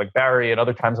 I've done that with like Barry and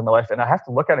other times in my life. And I have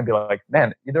to look at it and be like,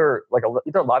 man, either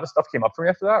a lot of stuff came up for me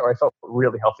after that, or I felt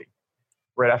really healthy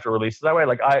right after release. That way,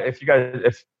 like if you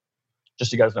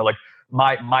guys know, like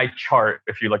my chart,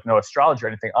 if you like know astrology or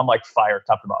anything, I'm like fire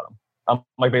top to bottom. I'm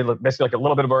like basically like a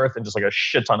little bit of earth and just like a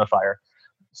shit ton of fire.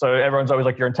 So everyone's always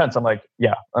like, you're intense. I'm like,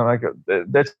 yeah. I'm like,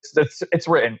 it's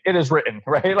written. It is written,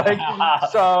 right? Like,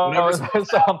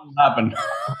 happen.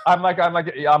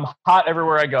 I'm hot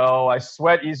everywhere I go. I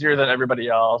sweat easier than everybody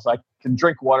else. I can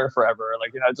drink water forever.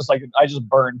 Like, just like I just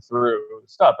burn through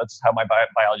stuff. That's how my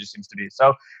biology seems to be.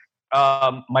 So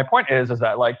my point is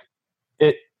that like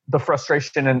the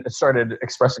frustration and it started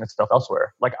expressing itself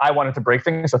elsewhere. Like I wanted to break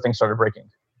things, so things started breaking.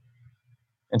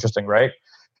 Interesting, right?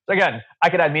 So again, I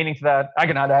could add meaning to that. I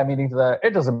can not add meaning to that.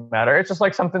 It doesn't matter. It's just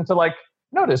like something to like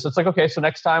notice. It's like, okay, so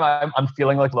next time I'm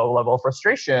feeling like low level of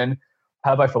frustration,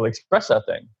 have I fully expressed that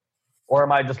thing? Or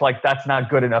am I just like, that's not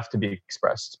good enough to be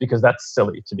expressed because that's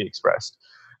silly to be expressed?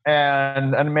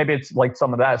 And maybe it's like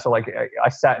some of that. So like I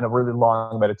sat in a really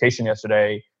long meditation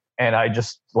yesterday and I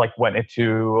just like I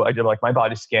did like my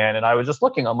body scan and I was just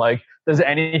looking, I'm like, does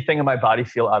anything in my body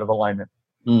feel out of alignment?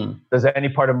 Does any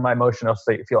part of my emotional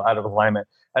state feel out of alignment?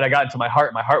 And I got into my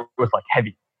heart was like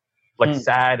heavy, like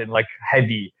sad and like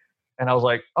heavy. And I was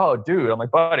like, oh, dude, I'm like,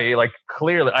 buddy, like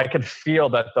clearly I could feel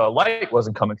that the light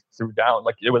wasn't coming through down.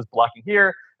 Like it was blocking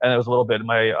here. And there was a little bit of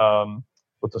my,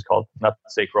 what's this called? Not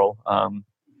sacral,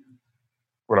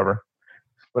 whatever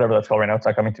that's called right now. It's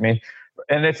not coming to me.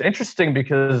 And it's interesting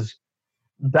because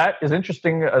that is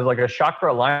interesting as like a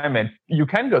chakra alignment. You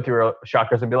can go through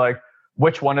chakras and be like,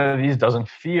 which one of these doesn't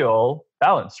feel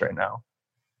balanced right now?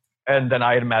 And then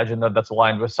I imagine that that's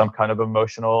aligned with some kind of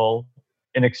emotional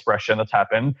inexpression that's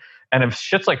happened. And if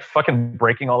shit's like fucking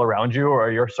breaking all around you,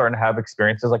 or you're starting to have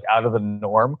experiences like out of the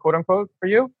norm, quote unquote, for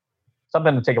you,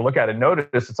 something to take a look at and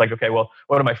notice. It's like, okay, well,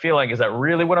 what am I feeling? Is that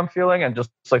really what I'm feeling? And just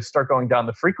like start going down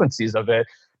the frequencies of it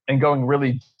and going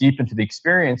really deep into the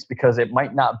experience, because it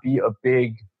might not be a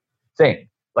big thing.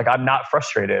 Like I'm not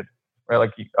frustrated, right?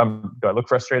 Like do I look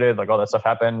frustrated? Like all that stuff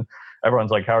happened.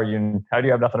 Everyone's like, how do you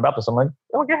have nothing about this? I'm like,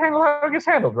 it'll get handled how it gets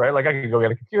handled, right? Like I can go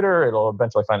get a computer. It'll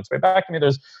eventually find its way back to me.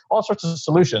 There's all sorts of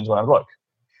solutions when I look.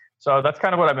 So that's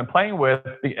kind of what I've been playing with.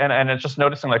 And it's just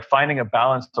noticing, like finding a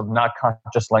balance of not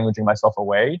just languaging myself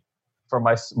away from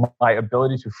my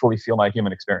ability to fully feel my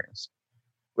human experience,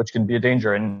 which can be a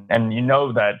danger. And you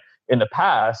know that in the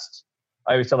past,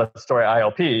 I always tell that story at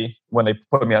ILP when they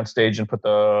put me on stage and put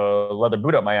the leather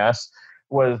boot up my ass,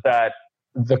 was that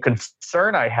the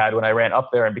concern I had when I ran up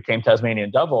there and became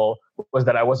Tasmanian Devil was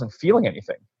that I wasn't feeling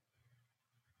anything.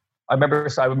 I remember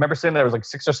sitting there, it was like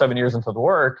 6 or 7 years into the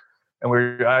work, and we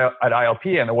were at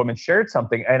ILP and a woman shared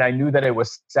something and I knew that it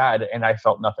was sad and I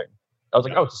felt nothing. I was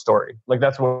like, oh, it's a story. Like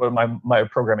that's what my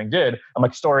programming did. I'm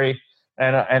like, story.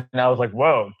 And I was like,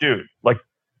 whoa, dude, like,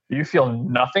 do you feel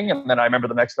nothing? And then I remember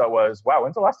the next thought was, wow,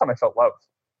 when's the last time I felt love?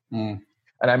 And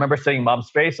I remember seeing Mom's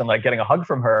face and like getting a hug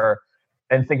from her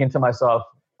and thinking to myself,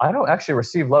 I don't actually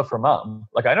receive love from Mom.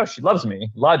 Like, I know she loves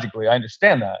me. Logically, I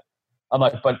understand that. I'm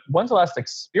like, but when's the last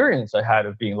experience I had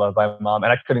of being loved by Mom?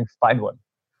 And I couldn't find one.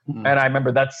 And I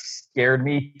remember that scared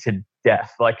me to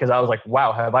death. Like, cause I was like,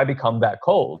 wow, have I become that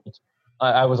cold?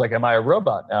 I was like, am I a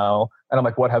robot now? And I'm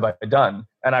like, what have I done?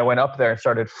 And I went up there and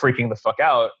started freaking the fuck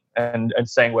out and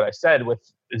saying what I said with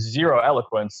zero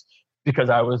eloquence, because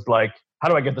I was like, how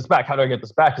do I get this back? How do I get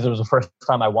this back? Because it was the first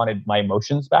time I wanted my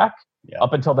emotions back. Yeah.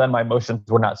 Up until then, my emotions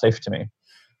were not safe to me.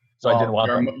 So I didn't want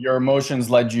them. Your emotions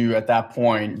led you at that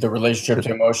point, the relationship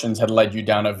to emotions had led you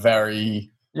down a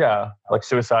very... Yeah, like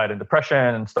suicide and depression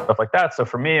and stuff like that. So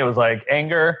for me, it was like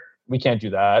anger, we can't do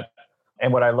that.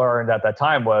 And what I learned at that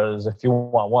time was if you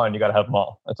want one, you got to have them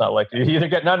all. It's not like you either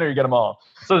get none or you get them all.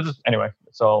 So just, anyway,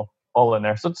 it's all in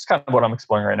there. So it's kind of what I'm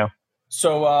exploring right now.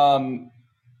 So a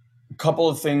couple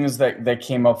of things that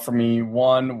came up for me.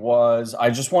 One was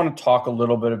I just want to talk a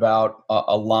little bit about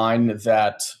a line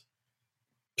that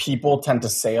people tend to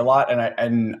say a lot.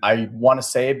 And I want to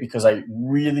say it because I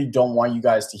really don't want you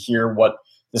guys to hear what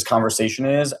this conversation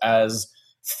is as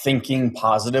thinking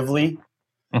positively.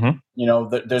 Mm-hmm. You know,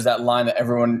 there's that line that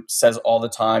everyone says all the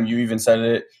time. You even said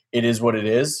it, it is what it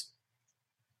is.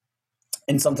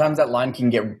 And sometimes that line can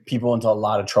get people into a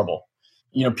lot of trouble.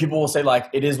 You know, people will say like,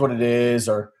 it is what it is,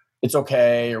 or it's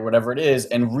okay, or whatever it is.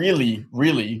 And really,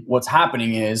 really what's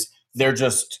happening is they're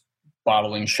just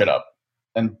bottling shit up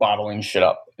and bottling shit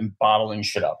up and bottling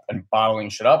shit up and bottling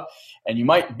shit up. And you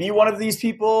might be one of these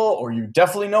people, or you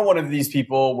definitely know one of these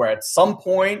people where at some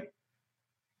point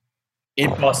it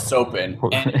busts open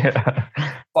and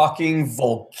fucking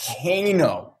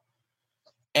volcano.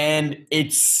 And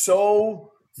it's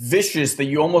so vicious that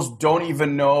you almost don't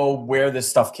even know where this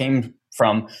stuff came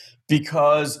from,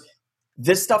 because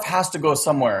this stuff has to go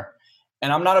somewhere.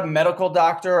 And I'm not a medical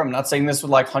doctor. I'm not saying this with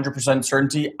like 100%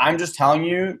 certainty. I'm just telling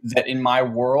you that in my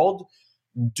world,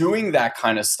 doing that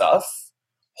kind of stuff,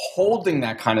 holding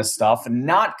that kind of stuff, and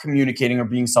not communicating or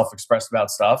being self-expressed about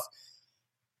stuff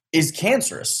is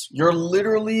cancerous. You're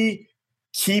literally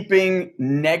keeping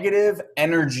negative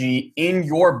energy in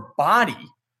your body.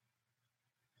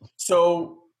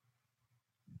 So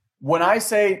when I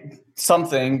say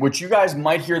something, which you guys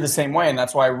might hear the same way, and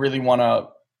that's why I really want to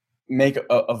make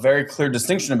a very clear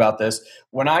distinction about this.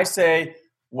 When I say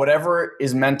whatever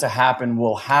is meant to happen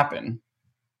will happen.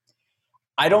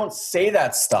 I don't say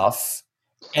that stuff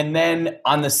and then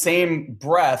on the same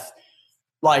breath,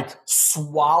 like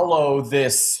swallow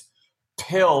this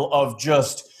pill of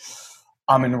just,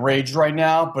 I'm enraged right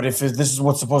now, but if this is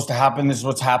what's supposed to happen, this is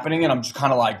what's happening. And I'm just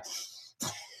kind of like,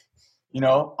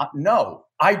 no,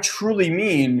 I truly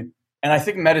mean, and I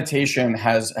think meditation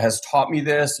has taught me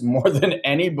this more than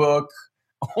any book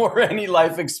or any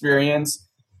life experience.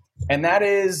 And that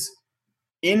is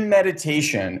in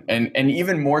meditation, and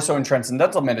even more so in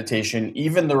transcendental meditation,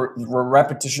 even the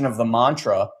repetition of the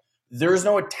mantra, there's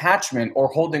no attachment or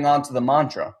holding on to the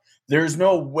mantra. There's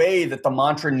no way that the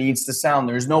mantra needs to sound.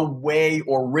 There's no way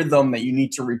or rhythm that you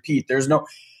need to repeat.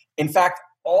 In fact,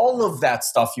 all of that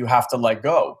stuff you have to let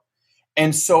go.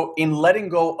 And so in letting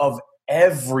go of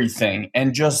everything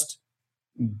and just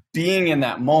being in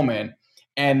that moment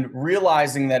and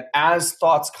realizing that as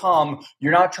thoughts come,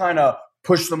 you're not trying to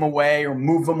push them away or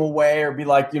move them away or be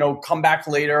like, come back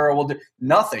later or we'll do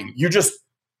nothing.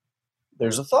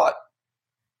 There's a thought.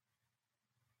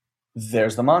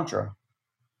 There's the mantra.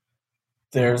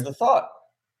 There's the thought.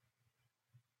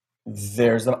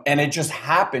 And it just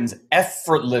happens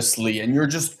effortlessly. And you're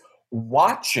just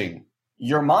watching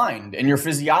your mind and your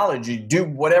physiology do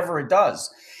whatever it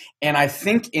does. And I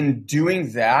think in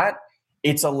doing that,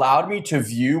 it's allowed me to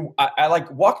view, I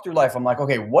like walk through life. I'm like,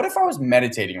 okay, what if I was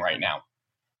meditating right now?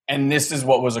 And this is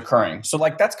what was occurring. So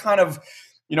like, that's kind of,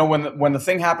 when the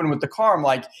thing happened with the car, I'm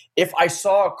like, if I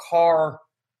saw a car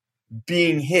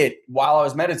being hit while I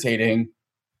was meditating,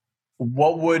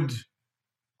 how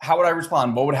would I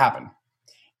respond? What would happen?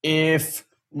 If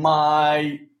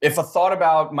a thought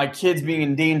about my kids being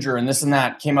in danger and this and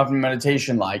that came up in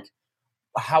meditation, like,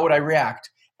 how would I react?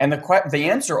 And the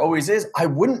answer always is, I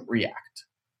wouldn't react.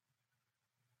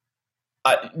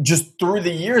 Just through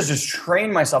the years, just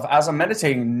train myself as I'm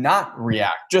meditating, not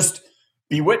react, just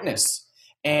be witness.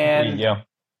 And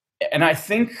I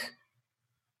think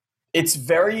it's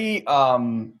very,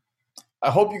 I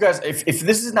hope you guys, if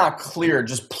this is not clear,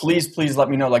 just please let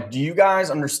me know. Like, do you guys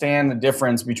understand the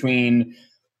difference between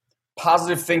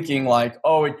positive thinking, like,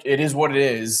 oh, it is what it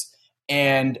is,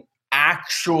 and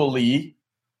actually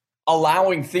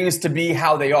allowing things to be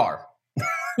how they are?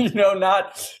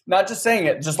 Not just saying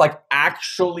it, just like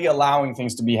actually allowing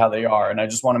things to be how they are. And I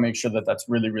just want to make sure that that's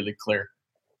really, really clear.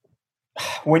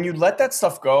 When you let that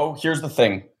stuff go, here's the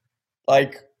thing.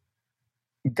 Like,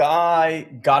 Guy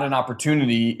got an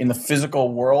opportunity in the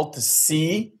physical world to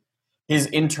see his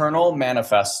internal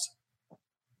manifest,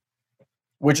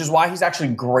 which is why he's actually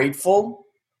grateful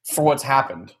for what's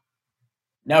happened.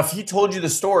 Now, if he told you the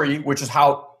story, which is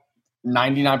how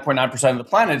 99.9% of the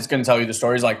planet is going to tell you the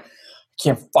story, is like, I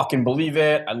can't fucking believe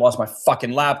it. I lost my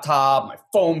fucking laptop. My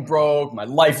phone broke. My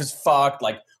life is fucked.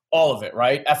 Like all of it,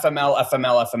 right?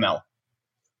 FML.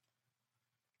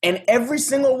 And every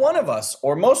single one of us,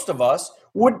 or most of us,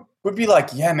 would be like,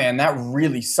 yeah, man, that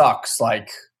really sucks. Like,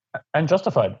 and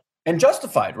justified,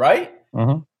 right?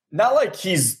 Mm-hmm. Not like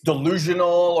he's delusional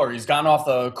or he's gone off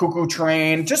the cuckoo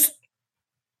train. Just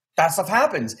that stuff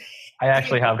happens. I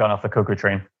actually have gone off the cuckoo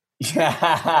train.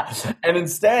 Yeah. And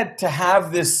instead to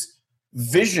have this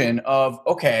vision of,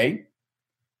 okay,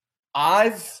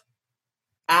 I've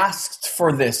asked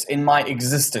for this in my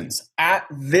existence at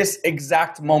this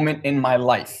exact moment in my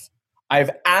life.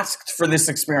 I've asked for this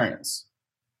experience.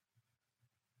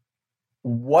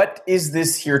 What is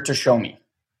this here to show me?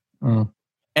 Mm.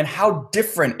 And how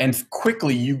different and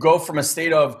quickly you go from a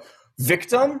state of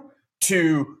victim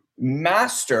to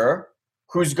master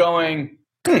who's going,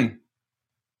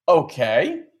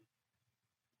 okay,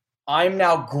 I'm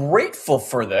now grateful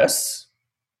for this.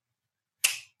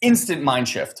 Instant mind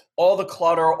shift. All the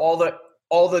clutter, all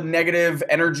the negative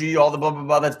energy, all the blah, blah,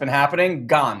 blah that's been happening,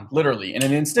 gone, literally in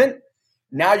an instant.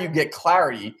 Now you get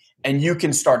clarity and you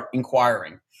can start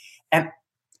inquiring. And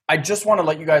I just want to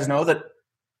let you guys know that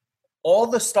all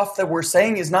the stuff that we're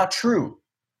saying is not true.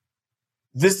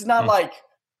 This is not like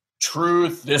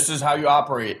truth. This is how you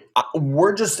operate.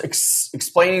 We're just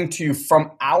explaining to you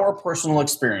from our personal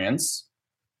experience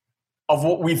of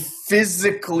what we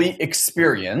physically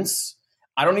experience.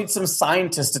 I don't need some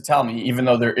scientist to tell me, even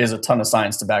though there is a ton of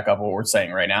science to back up what we're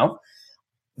saying right now,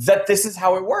 that this is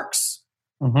how it works.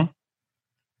 Mm-hmm.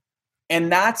 And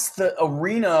that's the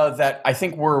arena that I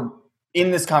think we're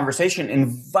in this conversation,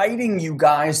 inviting you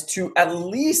guys to at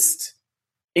least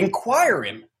inquire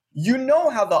in. You know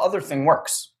how the other thing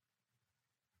works.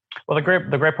 Well, the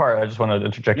great part, I just want to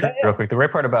interject real quick. The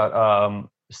great part about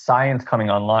science coming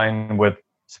online with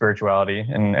spirituality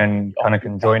and kind of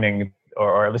conjoining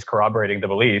or at least corroborating the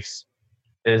beliefs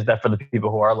is that for the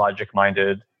people who are logic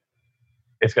minded,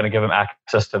 it's going to give them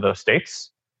access to those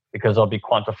states because they'll be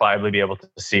quantifiably be able to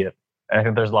see it. And I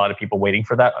think there's a lot of people waiting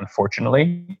for that,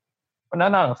 unfortunately. But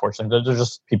not unfortunately. There's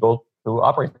just people who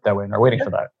operate that way and are waiting for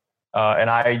that. And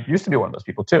I used to be one of those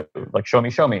people too. Like, show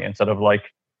me, instead of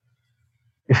like,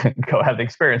 go have the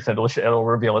experience and it'll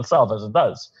reveal itself as it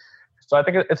does. So I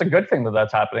think it's a good thing that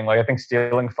that's happening. Like, I think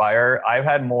Stealing Fire, I've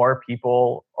had more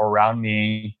people around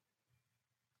me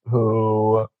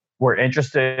who were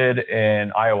interested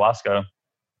in ayahuasca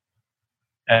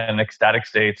and ecstatic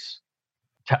states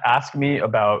to ask me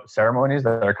about ceremonies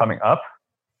that are coming up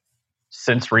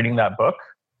since reading that book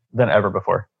than ever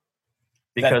before.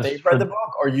 Because they've read the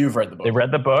book or you've read the book? They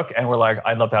read the book and were like,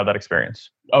 I'd love to have that experience.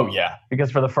 Oh, yeah. Because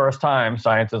for the first time,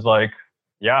 science is like,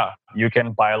 yeah, you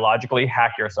can biologically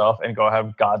hack yourself and go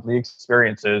have godly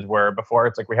experiences, where before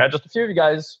it's like, we had just a few of you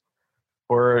guys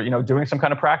who were, doing some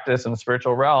kind of practice in the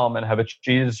spiritual realm and have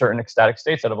achieved certain ecstatic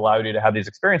states that have allowed you to have these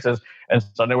experiences. And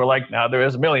suddenly we're like, now there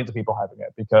is millions of people having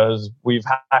it because we've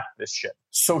hacked this shit.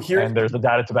 So here, and there's the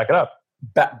data to back it up.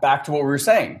 Back to what we were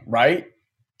saying, right?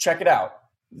 Check it out.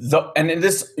 And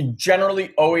this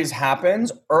generally always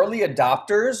happens. Early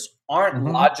adopters aren't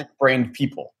logic-brained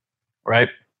people. Right.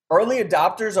 Early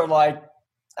adopters are like,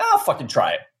 I'll fucking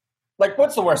try it. Like,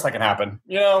 what's the worst that can happen?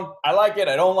 I like it,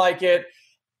 I don't like it,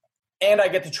 and I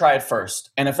get to try it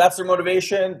first. And if that's their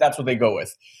motivation, that's what they go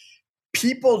with.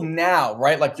 People now,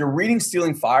 right? Like, you're reading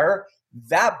Stealing Fire.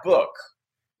 That book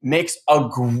makes a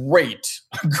great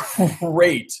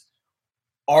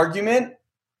argument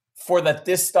for that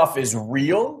this stuff is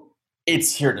real,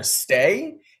 it's here to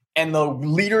stay, and the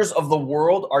leaders of the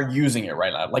world are using it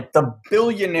right now. Like, the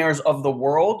billionaires of the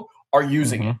world are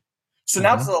using it. So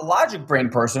now it's the logic brain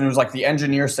person who's like the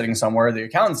engineer sitting somewhere, the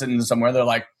accountant sitting somewhere, they're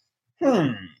like,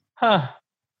 what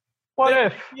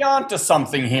if? You're onto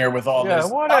something here with all this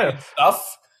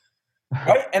stuff.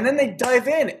 Right? And then they dive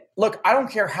in. Look, I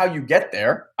don't care how you get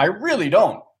there. I really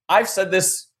don't. I've said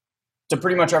this to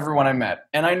pretty much everyone I met.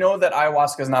 And I know that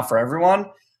ayahuasca is not for everyone.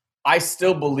 I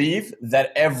still believe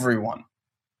that everyone,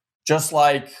 just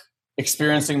like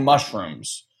experiencing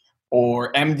mushrooms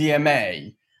or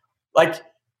MDMA, like,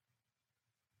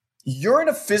 you're in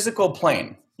a physical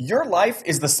plane. Your life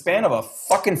is the span of a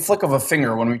fucking flick of a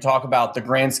finger when we talk about the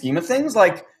grand scheme of things.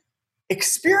 Like,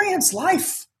 experience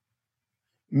life.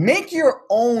 Make your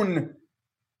own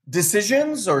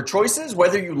decisions or choices,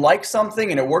 whether you like something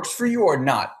and it works for you or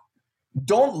not.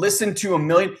 Don't listen to a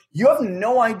million. You have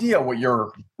no idea what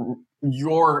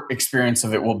your experience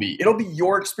of it will be. It'll be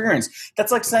your experience.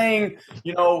 That's like saying,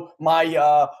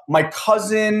 my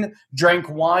cousin drank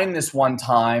wine this one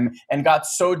time and got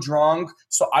so drunk,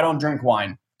 so I don't drink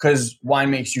wine because wine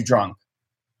makes you drunk.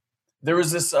 There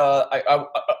was this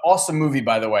awesome movie,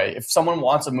 by the way. If someone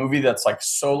wants a movie that's like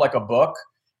so like a book,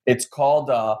 it's called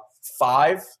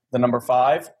 5, the number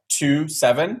 5, 2,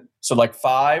 7. So like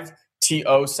 5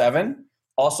 TO7,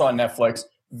 also on Netflix.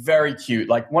 Very cute.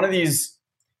 Like one of these,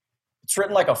 it's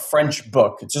written like a French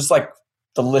book. It's just like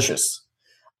delicious.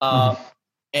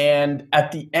 And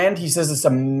at the end, he says this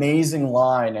amazing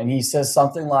line, and he says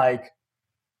something like,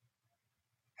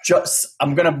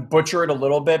 I'm going to butcher it a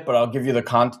little bit, but I'll give you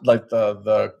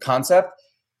the concept.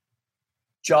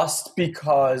 Just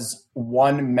because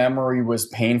one memory was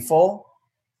painful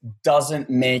doesn't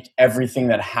make everything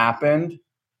that happened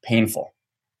painful.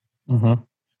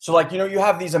 So like, you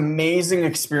have these amazing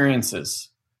experiences,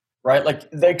 right?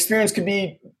 Like the experience could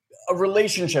be a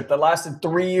relationship that lasted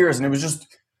 3 years and it was just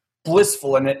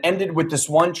blissful and it ended with this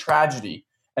one tragedy.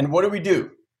 And what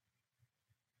do?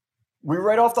 We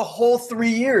write off the whole 3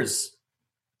 years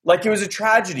like it was a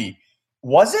tragedy.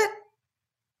 Was it?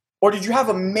 Or did you have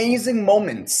amazing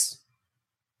moments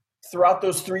throughout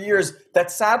those 3 years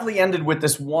that sadly ended with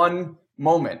this one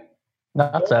moment?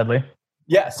 Not sadly.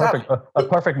 Yeah, sadly. A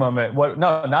perfect moment.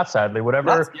 No, not sadly.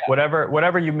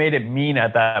 Whatever you made it mean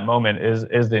at that moment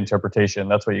is the interpretation.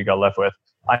 That's what you got left with.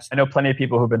 I know plenty of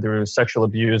people who've been through sexual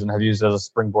abuse and have used it as a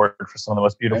springboard for some of the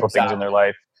most beautiful things in their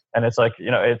life. And it's like,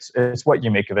 it's what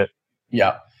you make of it.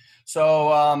 Yeah.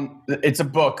 So it's a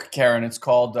book, Karen. It's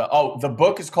called, the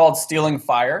book is called Stealing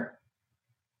Fire.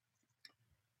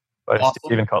 By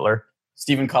Stephen Cutler.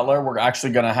 Stephen Cutler. We're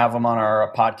actually going to have him on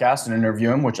our podcast and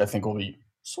interview him, which I think will be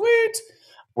sweet.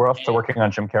 We're also working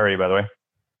on Jim Carrey, by the way.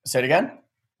 Say it again?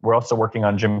 We're also working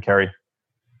on Jim Carrey.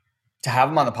 To have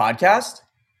him on the podcast?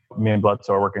 Me and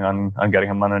Bledsoe are working on getting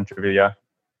him on an interview, yeah.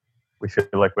 We feel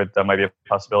like that might be a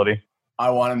possibility. I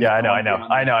want him. Yeah,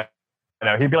 I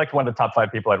know. He'd be like one of the top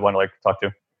 5 people I'd want to like talk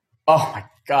to. Oh my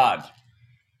God.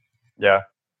 Yeah.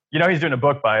 He's doing a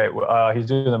book he's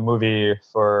doing a movie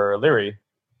for Leary.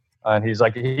 And he's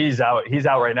out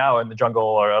right now in the jungle,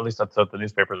 or at least that's what the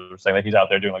newspapers were saying, that he's out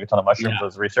there doing like a ton of mushrooms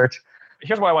as research.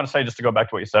 Here's what I want to say, just to go back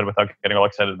to what you said without getting all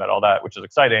excited about all that, which is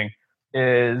exciting,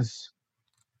 is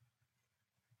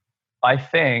I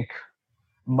think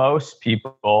most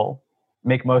people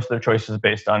make most of their choices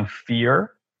based on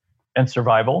fear and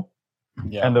survival.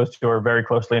 Yeah. And those two are very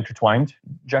closely intertwined,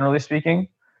 generally speaking.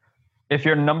 If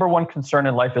your number one concern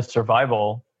in life is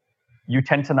survival, you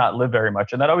tend to not live very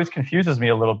much. And that always confuses me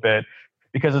a little bit,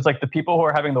 because it's like the people who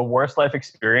are having the worst life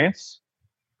experience,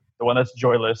 the one that's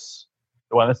joyless,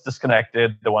 the one that's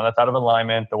disconnected, the one that's out of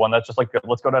alignment, the one that's just like,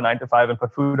 let's go to 9 to 5 and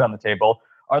put food on the table,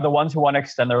 are the ones who want to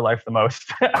extend their life the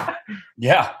most.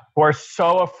 Yeah. Who are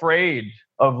so afraid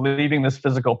of leaving this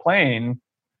physical plane,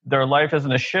 their life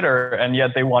isn't a shitter, and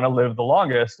yet they want to live the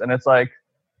longest. And it's like,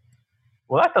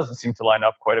 well, that doesn't seem to line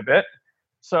up quite a bit.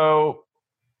 So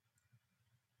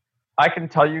I can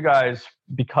tell you guys,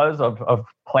 because of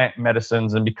plant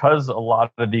medicines and because a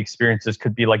lot of the experiences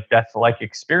could be like death-like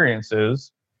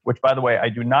experiences, which, by the way, I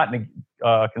do not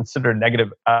consider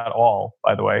negative at all,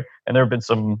 by the way. And there have been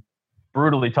some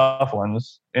brutally tough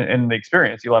ones in the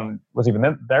experience. Elon was even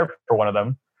there for one of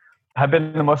them. Have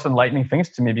been the most enlightening things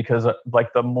to me, because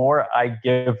like the more I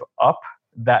give up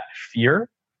that fear,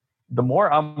 the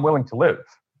more I'm willing to live.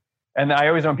 And I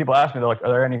always know when people ask me, they're like, are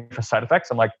there any side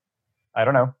effects? I'm like, I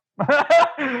don't know.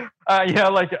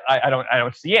 Like I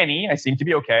don't see any. I seem to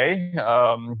be okay.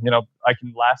 I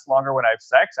can last longer when I have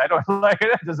sex. I don't like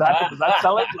it. Does that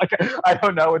sell it? Like, I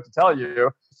don't know what to tell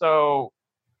you. So,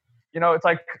 it's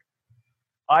like,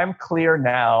 I'm clear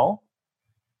now.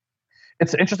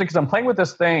 It's interesting because I'm playing with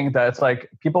this thing that it's like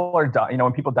people are dying.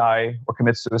 When people die or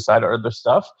commit suicide or other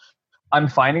stuff, I'm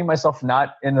finding myself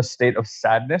not in a state of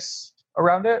sadness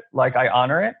around it. Like, I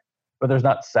honor it, but there's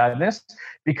not sadness,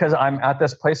 because I'm at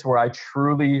this place where I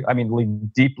truly,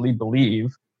 deeply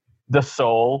believe the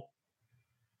soul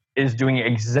is doing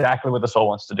exactly what the soul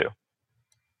wants to do.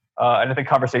 And I think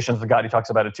Conversations with God, he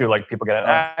talks about it too. Like, people get an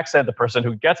accident, the person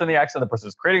who gets in the accident, the person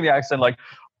who's creating the accident, like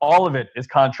all of it is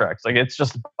contracts. Like, it's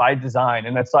just by design.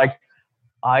 And it's like,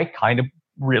 I kind of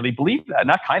really believe that.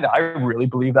 Not kind of, I really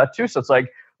believe that too. So it's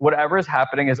like, whatever is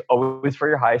happening is always for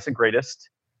your highest and greatest.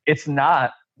 It's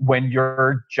not when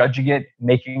you're judging it,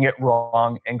 making it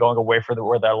wrong, and going away from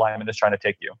where that alignment is trying to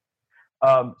take you.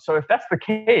 So if that's the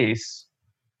case,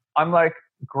 I'm like,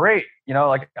 great.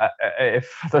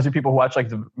 If those are people who watch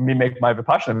me make my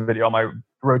Vipassana video on my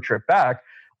road trip back,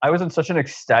 I was in such an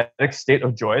ecstatic state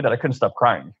of joy that I couldn't stop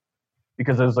crying,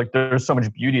 because it was like, there's so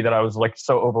much beauty that I was like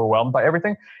so overwhelmed by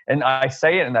everything. And I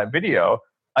say it in that video.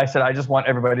 I said, I just want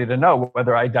everybody to know,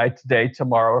 whether I die today,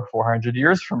 tomorrow, or 400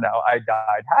 years from now, I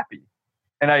died happy.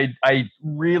 And I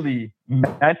really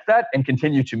meant that and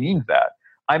continue to mean that.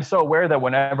 I'm so aware that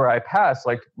whenever I pass,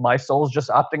 like, my soul's just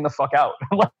opting the fuck out.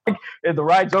 Like, the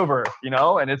ride's over,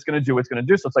 and it's going to do what it's going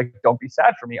to do. So it's like, don't be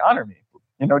sad for me. Honor me,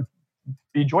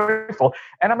 be joyful.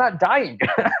 And I'm not dying.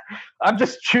 I'm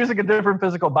just choosing a different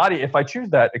physical body. If I choose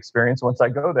that experience, once I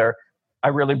go there, I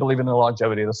really believe in the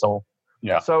longevity of the soul.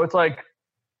 Yeah. So it's like,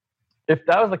 if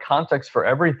that was the context for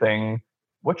everything,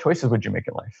 what choices would you make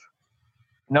in life?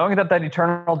 Knowing that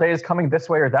eternal day is coming this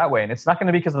way or that way. And it's not going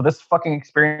to be because of this fucking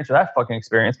experience or that fucking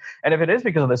experience. And if it is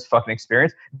because of this fucking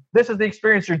experience, this is the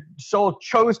experience your soul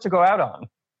chose to go out on.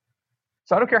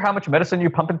 So I don't care how much medicine you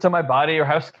pump into my body, or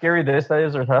how scary this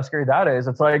is, or how scary that is.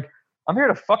 It's like, I'm here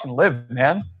to fucking live,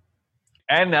 man.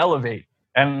 And elevate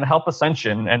and help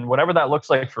ascension. And whatever that looks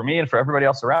like for me and for everybody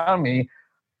else around me,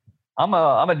 I'm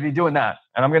going to be doing that.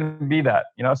 And I'm going to be that,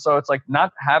 So it's like,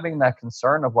 not having that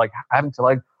concern of like having to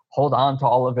like hold on to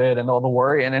all of it and all the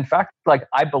worry. And in fact, like,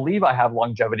 I believe I have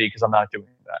longevity because I'm not doing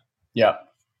that. Yeah.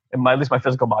 And at least my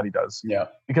physical body does. Yeah.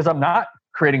 Because I'm not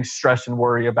creating stress and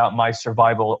worry about my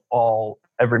survival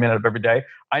every minute of every day.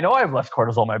 I know I have less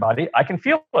cortisol in my body. I can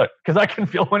feel it, because I can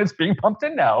feel when it's being pumped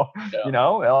in now, and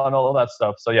all that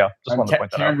stuff. So yeah, just wanted to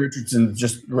point that out. Karen Richardson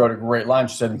just wrote a great line.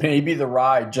 She said, maybe the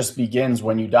ride just begins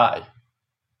when you die.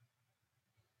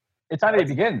 It's not that it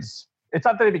begins. It's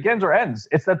not that it begins or ends.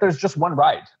 It's that there's just one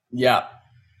ride. Yeah.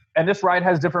 And this ride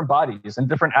has different bodies and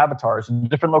different avatars and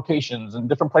different locations and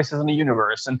different places in the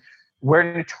universe. And we're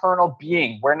an eternal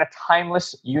being. We're in a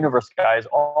timeless universe, guys.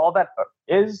 All that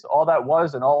is, all that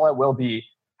was, and all that will be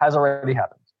has already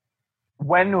happened.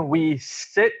 When we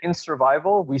sit in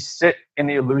survival, we sit in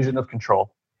the illusion of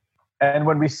control. And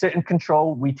when we sit in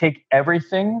control, we take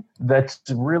everything that's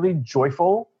really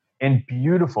joyful and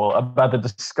beautiful about the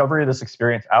discovery of this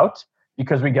experience out,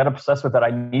 because we get obsessed with that.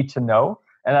 I need to know.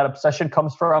 And that obsession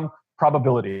comes from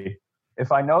probability.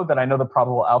 If I know that, I know the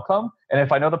probable outcome. And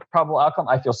if I know the probable outcome,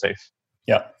 I feel safe.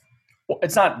 Yeah. Well,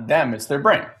 it's not them, it's their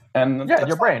brain. And yeah,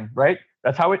 your brain, right?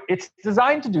 That's how it's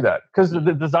designed to do that, because the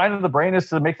design of the brain is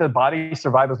to make the body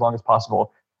survive as long as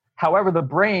possible. However, the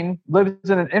brain lives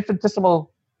in an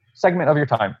infinitesimal segment of your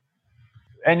time,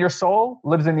 and your soul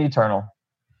lives in the eternal.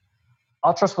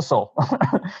 I'll trust the soul.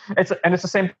 It's the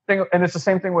same thing. And it's the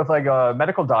same thing with like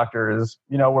medical doctors,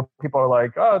 where people are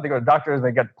like, oh, they go to doctors and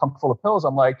they get pumped full of pills.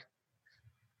 I'm like,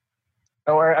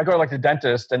 or I go to like the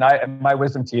dentist and my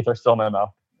wisdom teeth are still in my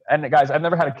mouth. And guys, I've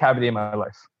never had a cavity in my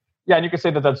life. Yeah, and you could say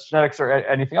that that's genetics or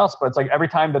anything else, but it's like every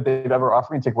time that they've ever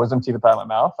offered me to take wisdom teeth out of my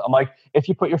mouth, I'm like, if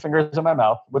you put your fingers in my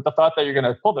mouth with the thought that you're going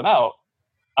to pull them out,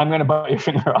 I'm going to bite your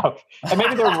finger off. And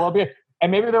maybe there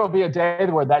will be a day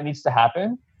where that needs to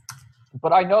happen.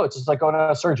 But I know it's just like going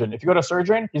to a surgeon. If you go to a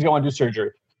surgeon, he's going to do surgery.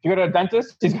 If you go to a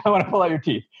dentist, he's going to want to pull out your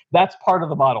teeth. That's part of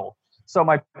the model. So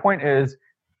my point is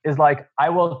like, I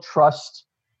will trust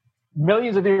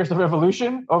millions of years of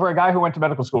evolution over a guy who went to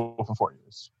medical school for 4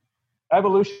 years.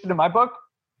 Evolution in my book,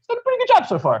 it's done a pretty good job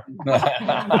so far.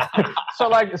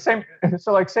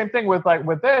 Same thing with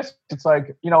this. It's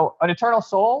like, an eternal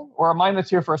soul or a mind that's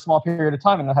here for a small period of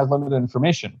time and that has limited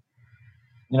information.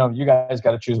 You guys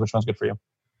got to choose which one's good for you.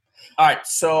 All right,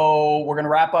 so we're going to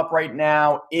wrap up right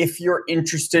now. If you're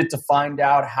interested to find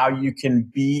out how you can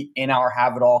be in our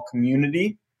Have It All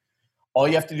community, all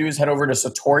you have to do is head over to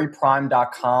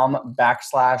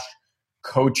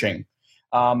satoriprime.com/coaching.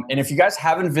 And if you guys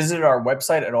haven't visited our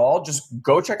website at all, just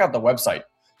go check out the website,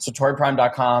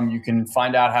 satoriprime.com. You can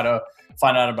find out how to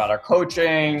find out about our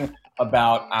coaching,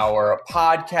 about our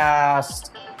podcast,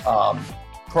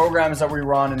 programs that we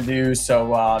run and do.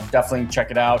 So definitely check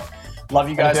it out. Love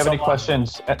you guys. If you have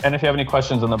any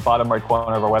questions, in the bottom right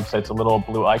corner of our website, it's a little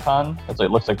blue icon. It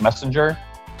looks like Messenger.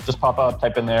 Just pop up,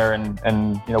 type in there,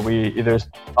 and we either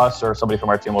us or somebody from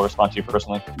our team will respond to you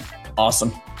personally.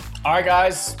 Awesome. All right,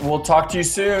 guys. We'll talk to you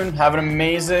soon. Have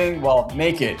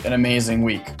make it an amazing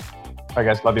week. All right,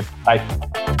 guys. Love you. Bye.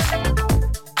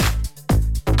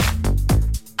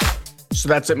 So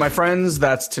that's it, my friends.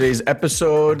 That's today's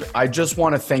episode. I just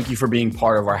want to thank you for being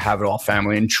part of our Have It All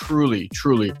family, and truly,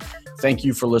 truly thank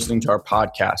you for listening to our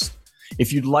podcast.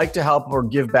 If you'd like to help or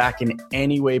give back in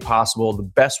any way possible, the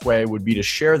best way would be to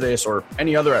share this or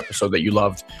any other episode that you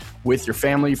loved with your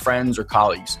family, friends, or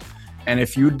colleagues. And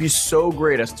if you'd be so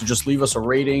great as to just leave us a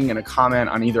rating and a comment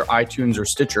on either iTunes or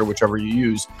Stitcher, whichever you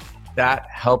use, that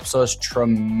helps us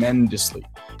tremendously.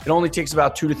 It only takes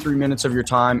about 2 to 3 minutes of your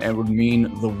time and would mean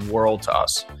the world to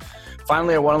us.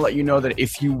 Finally, I want to let you know that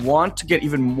if you want to get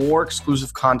even more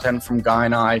exclusive content from Guy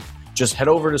and I, just head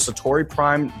over to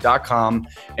satoriprime.com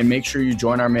and make sure you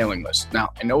join our mailing list. Now,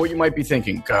 I know what you might be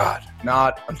thinking. God,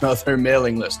 not another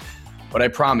mailing list. But I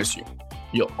promise you,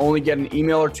 you'll only get an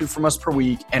email or two from us per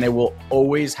week, and it will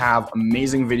always have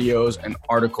amazing videos and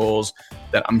articles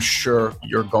that I'm sure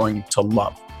you're going to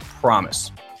love.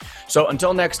 Promise. So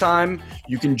until next time,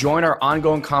 you can join our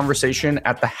ongoing conversation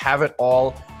at the Have It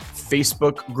All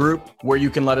Facebook group, where you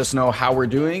can let us know how we're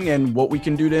doing and what we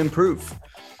can do to improve.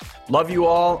 Love you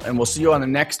all, and we'll see you on the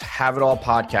next Have It All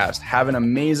podcast. Have an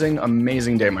amazing,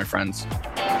 amazing day, my friends.